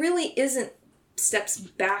 But it really isn't steps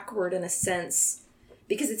backward in a sense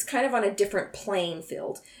because it's kind of on a different playing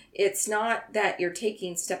field. It's not that you're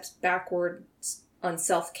taking steps backwards on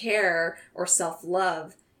self-care or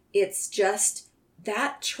self-love. It's just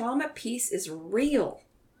that trauma piece is real.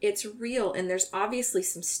 It's real. And there's obviously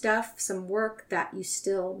some stuff, some work that you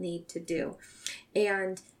still need to do.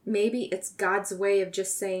 And maybe it's God's way of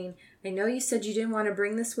just saying, I know you said you didn't want to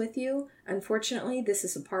bring this with you. Unfortunately, this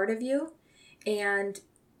is a part of you. And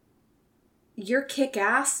you're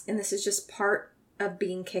kick-ass, and this is just part of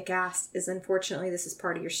being kick-ass, is unfortunately this is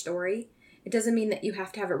part of your story. It doesn't mean that you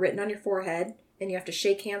have to have it written on your forehead and you have to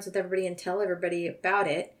shake hands with everybody and tell everybody about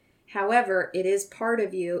it. However, it is part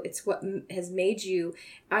of you. It's what has made you.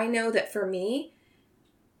 I know that for me,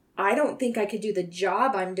 I don't think I could do the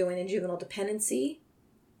job I'm doing in juvenile dependency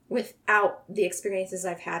without the experiences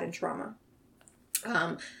I've had in trauma.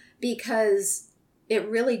 Because it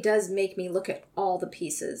really does make me look at all the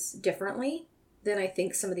pieces differently than I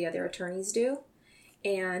think some of the other attorneys do.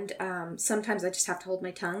 And sometimes I just have to hold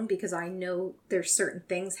my tongue because I know there's certain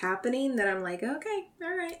things happening that I'm like, okay,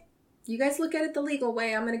 all right. You guys look at it the legal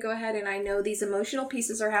way. I'm going to go ahead and I know these emotional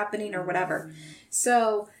pieces are happening or whatever.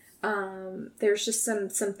 So there's just some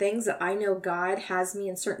things that I know God has me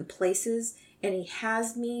in certain places and he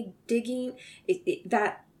has me digging.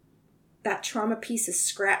 That trauma piece is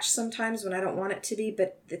scratched sometimes when I don't want it to be,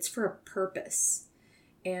 but it's for a purpose.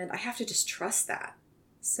 And I have to just trust that.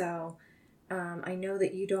 So I know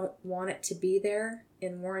that you don't want it to be there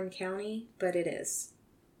in Warren County, but it is.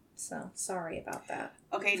 So, sorry about that.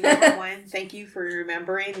 Okay, number one, thank you for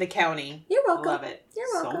remembering the county. You're welcome. Love it.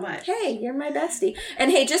 You're welcome. So much. Hey, you're my bestie.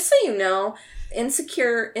 And hey, just so you know,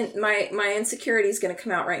 my insecurity is going to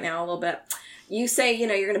come out right now a little bit. You say, you're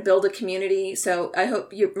going to build a community. So, I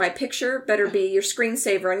hope my picture better be your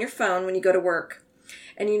screensaver on your phone when you go to work.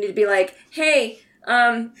 And you need to be like, hey,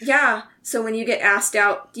 so when you get asked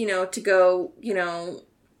out, to go,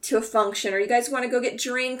 to a function, or you guys want to go get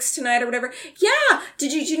drinks tonight or whatever. Yeah.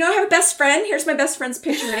 Did you know I have a best friend? Here's my best friend's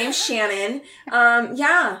picture. Her name's Shannon.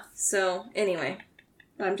 So anyway,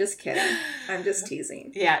 I'm just kidding. I'm just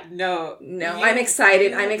teasing. Yeah. No, I'm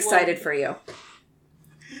excited. I'm excited for you.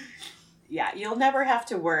 Yeah. You'll never have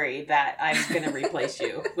to worry that I'm going to replace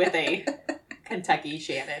you with a Kentucky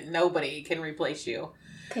Shannon. Nobody can replace you.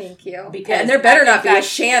 Thank you. And there better not be a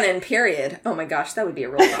Shannon, period. Oh my gosh, that would be a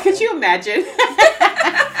real problem. Could you imagine?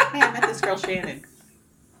 Hey, I met this girl Shannon.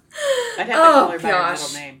 I'd have to call her by her middle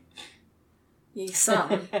name.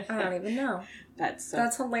 Something. I don't even know.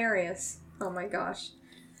 That's hilarious. Oh my gosh.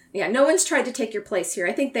 Yeah, no one's tried to take your place here.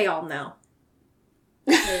 I think they all know.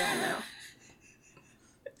 They all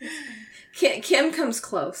know. Kim comes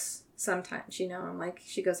close sometimes, I'm like,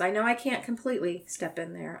 she goes, I know I can't completely step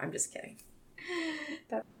in there. I'm just kidding.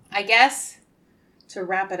 I guess to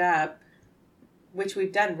wrap it up, which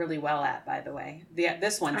we've done really well at, by the way.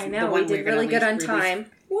 This one's I know, the one we did really good on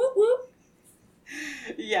time. Whoop, whoop.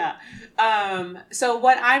 Yeah. So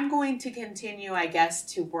what I'm going to continue, I guess,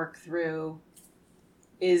 to work through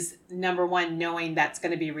is, number one, knowing that's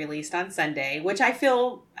going to be released on Sunday, which I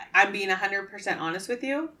feel, I'm being 100% honest with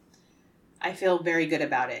you, I feel very good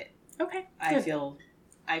about it. Okay. I feel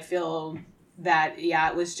that,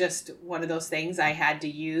 it was just one of those things I had to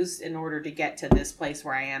use in order to get to this place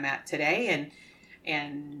where I am at today.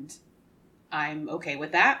 And I'm okay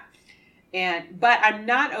with that. But I'm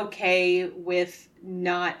not okay with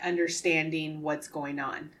not understanding what's going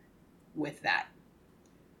on with that.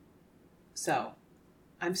 So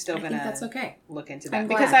I'm still going that's okay. Look into that. I'm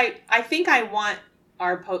Because glad. I think I want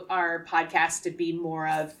our podcast to be more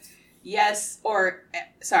of,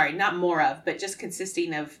 not more of, but just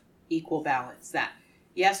consisting of equal balance. That,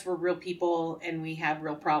 yes, we're real people and we have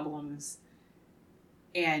real problems.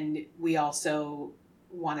 And we also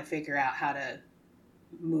want to figure out how to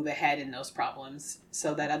move ahead in those problems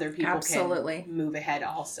so that other people can move ahead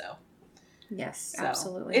also. Yes, so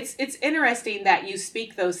absolutely. It's interesting that you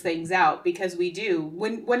speak those things out, because we do.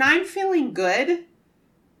 When I'm feeling good,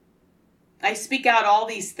 I speak out all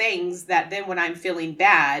these things that then when I'm feeling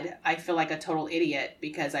bad, I feel like a total idiot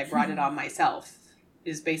because I brought it on myself,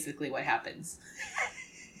 is basically what happens.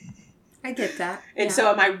 I get that. And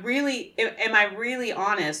so am I really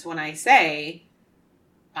honest when I say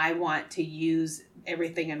I want to use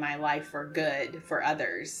everything in my life for good for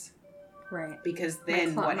others? Right. Because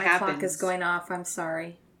then what my happens... My clock is going off. I'm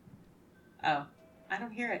sorry. Oh, I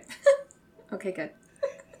don't hear it. Okay, good.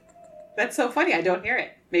 That's so funny. I don't hear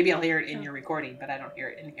it. Maybe I'll hear it in your recording, but I don't hear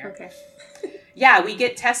it in here. Okay. Yeah, we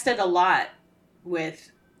get tested a lot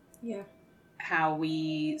with Yeah. how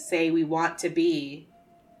we say we want to be.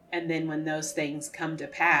 And then when those things come to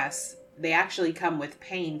pass, they actually come with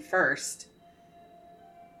pain first.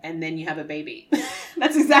 And then you have a baby.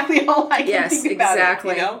 That's exactly all I can think about.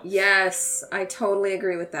 Exactly. It, you know? Yes, I totally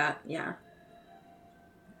agree with that. Yeah.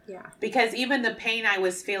 Yeah. Because even the pain I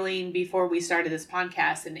was feeling before we started this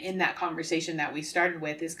podcast and in that conversation that we started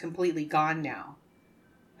with is completely gone now.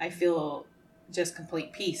 I feel just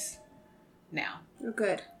complete peace now. Oh,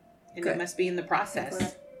 good. And it must be in the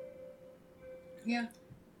process. Yeah.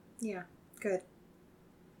 Yeah. Good.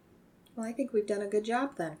 Well, I think we've done a good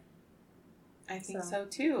job then. I think so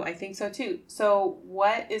too. So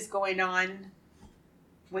what is going on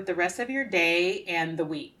with the rest of your day and the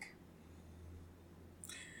week?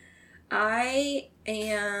 I've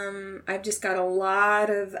just got a lot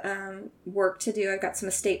of work to do. I've got some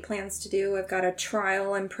estate plans to do. I've got a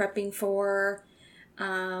trial I'm prepping for.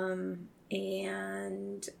 And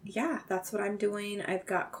yeah, that's what I'm doing. I've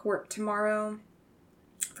got court tomorrow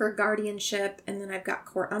for guardianship, and then I've got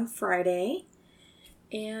court on Friday.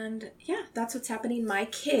 And yeah, that's what's happening. My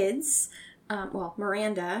kids,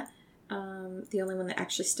 Miranda, the only one that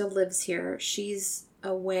actually still lives here, she's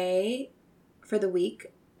away for the week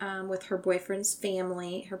with her boyfriend's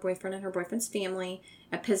family, her boyfriend and her boyfriend's family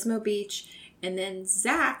at Pismo Beach. And then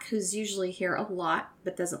Zach, who's usually here a lot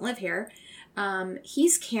but doesn't live here,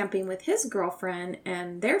 he's camping with his girlfriend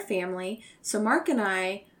and their family. So Mark and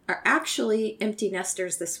I are actually empty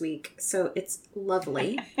nesters this week. So it's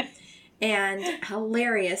lovely. And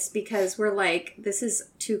hilarious because we're like, this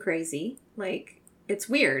is too crazy. Like, it's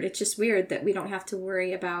weird. It's just weird that we don't have to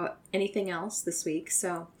worry about anything else this week.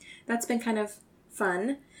 So that's been kind of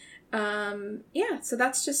fun. Yeah, so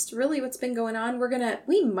that's just really what's been going on.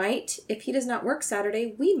 We might, if he does not work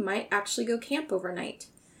Saturday, we might actually go camp overnight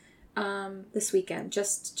this weekend.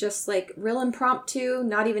 Just like real impromptu,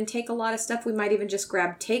 not even take a lot of stuff. We might even just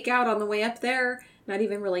grab takeout on the way up there, not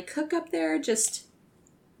even really cook up there, just...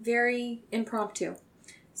 very impromptu.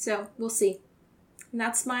 So we'll see. And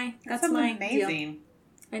that's my amazing deal.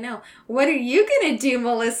 I know. What are you gonna do,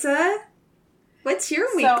 Melissa? What's your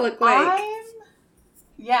week look like?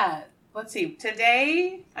 Let's see.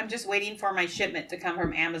 Today I'm just waiting for my shipment to come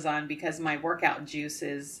from Amazon because my workout juice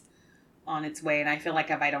is on its way, and I feel like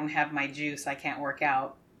if I don't have my juice, I can't work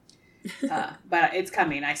out. But it's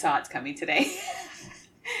coming. I saw it's coming today.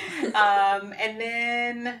 And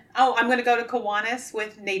then, I'm going to go to Kiwanis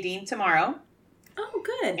with Nadine tomorrow. Oh,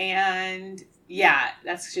 good. And yeah,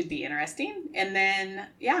 that should be interesting. And then,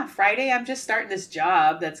 Friday, I'm just starting this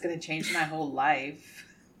job that's going to change my whole life.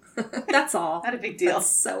 That's all. Not a big deal. That's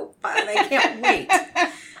so fun. I can't wait.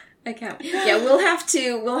 I can't. Yeah, we'll have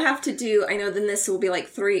to do, I know then this will be like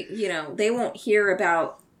 3, they won't hear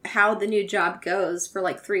about how the new job goes for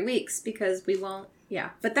like 3 weeks because we won't,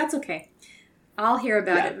 but that's okay. I'll hear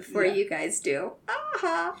about it before you guys do.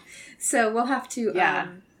 Uh-huh. So we'll have to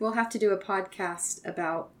do a podcast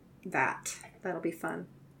about that. That'll be fun.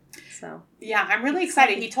 So yeah, I'm really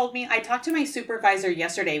excited. He told me, I talked to my supervisor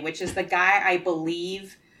yesterday, which is the guy I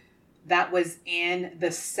believe that was in the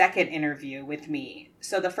second interview with me.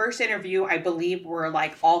 So the first interview, I believe, were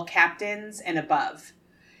like all captains and above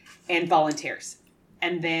and volunteers.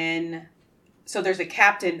 And then, so there's a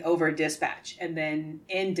captain over dispatch. And then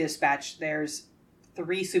in dispatch, there's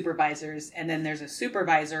 3 supervisors. And then there's a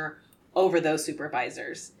supervisor over those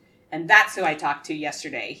supervisors. And that's who I talked to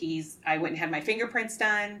yesterday. I went and had my fingerprints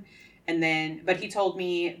done. And then, but he told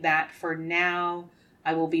me that for now,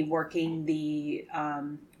 I will be working the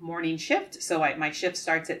morning shift. So my shift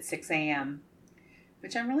starts at 6 a.m.,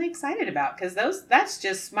 which I'm really excited about because that's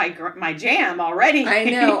just my jam already. I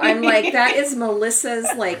know. I'm like, that is Melissa's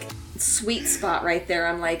like sweet spot right there.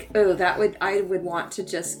 I'm like, oh, I would want to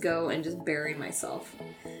just go and just bury myself.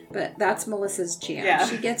 But that's Melissa's jam.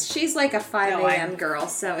 Yeah. She's like a 5 a.m. girl,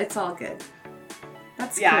 so it's all good.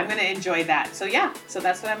 That's cool. I'm going to enjoy that. So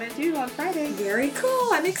that's what I'm going to do on Friday. Very cool.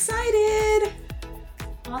 I'm excited.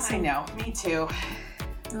 Awesome. I know. Me too.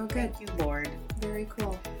 Oh, good. Thank you, Lord. Very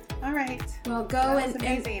cool. All right. Well, go and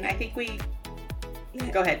amazing. I think we.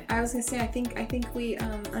 Yeah, go ahead. I was gonna say I think we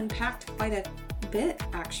unpacked quite a bit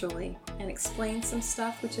actually and explained some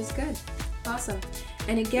stuff, which is good. Awesome.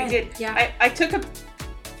 And again, we did. Yeah. I took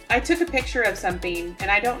a picture of something,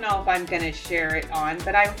 and I don't know if I'm gonna share it on,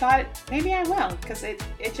 but I thought maybe I will because it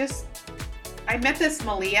just. I met this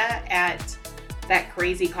Malia at that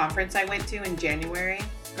crazy conference I went to in January.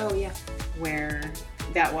 Oh yeah. Where.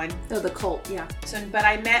 That one. Oh, the cult, yeah. So, but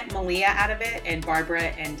I met Malia out of it, and Barbara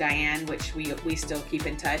and Diane, which we still keep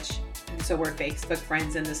in touch. And so we're Facebook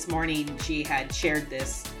friends. And this morning she had shared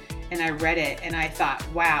this, and I read it, and I thought,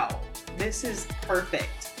 wow, this is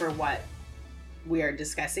perfect for what we are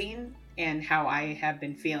discussing and how I have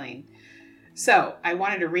been feeling. So I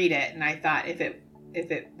wanted to read it, and I thought if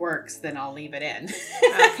it works, then I'll leave it in.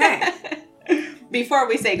 Okay. Before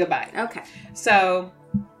we say goodbye. Okay. So.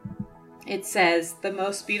 It says, the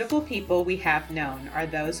most beautiful people we have known are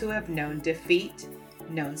those who have known defeat,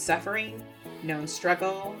 known suffering, known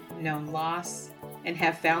struggle, known loss, and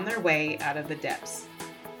have found their way out of the depths.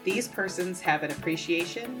 These persons have an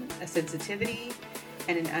appreciation, a sensitivity,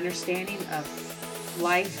 and an understanding of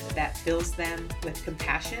life that fills them with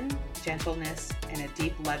compassion, gentleness, and a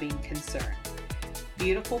deep loving concern.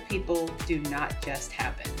 Beautiful people do not just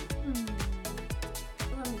happen.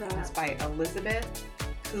 Love that. That's by Elizabeth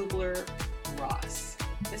Kubler-Ross.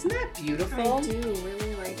 Isn't that beautiful? I do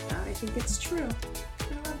really like that. I think it's true.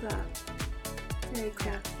 I love that. Very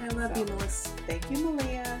cool. I love you, Melissa. Thank you,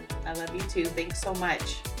 Malia. I love you too. Thanks so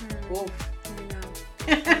much. Right. I know.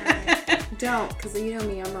 Right. Don't, because you know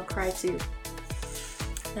me, I'm going to cry too.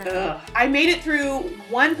 I made it through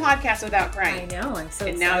one podcast without crying. I know. I'm so excited.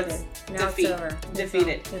 And now it's over.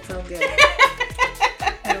 Defeated. It's all good.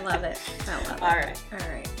 I love it. All right. All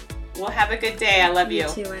right. Well, have a good day. I love you.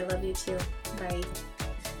 You too. I love you too. Bye.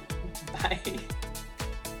 Bye.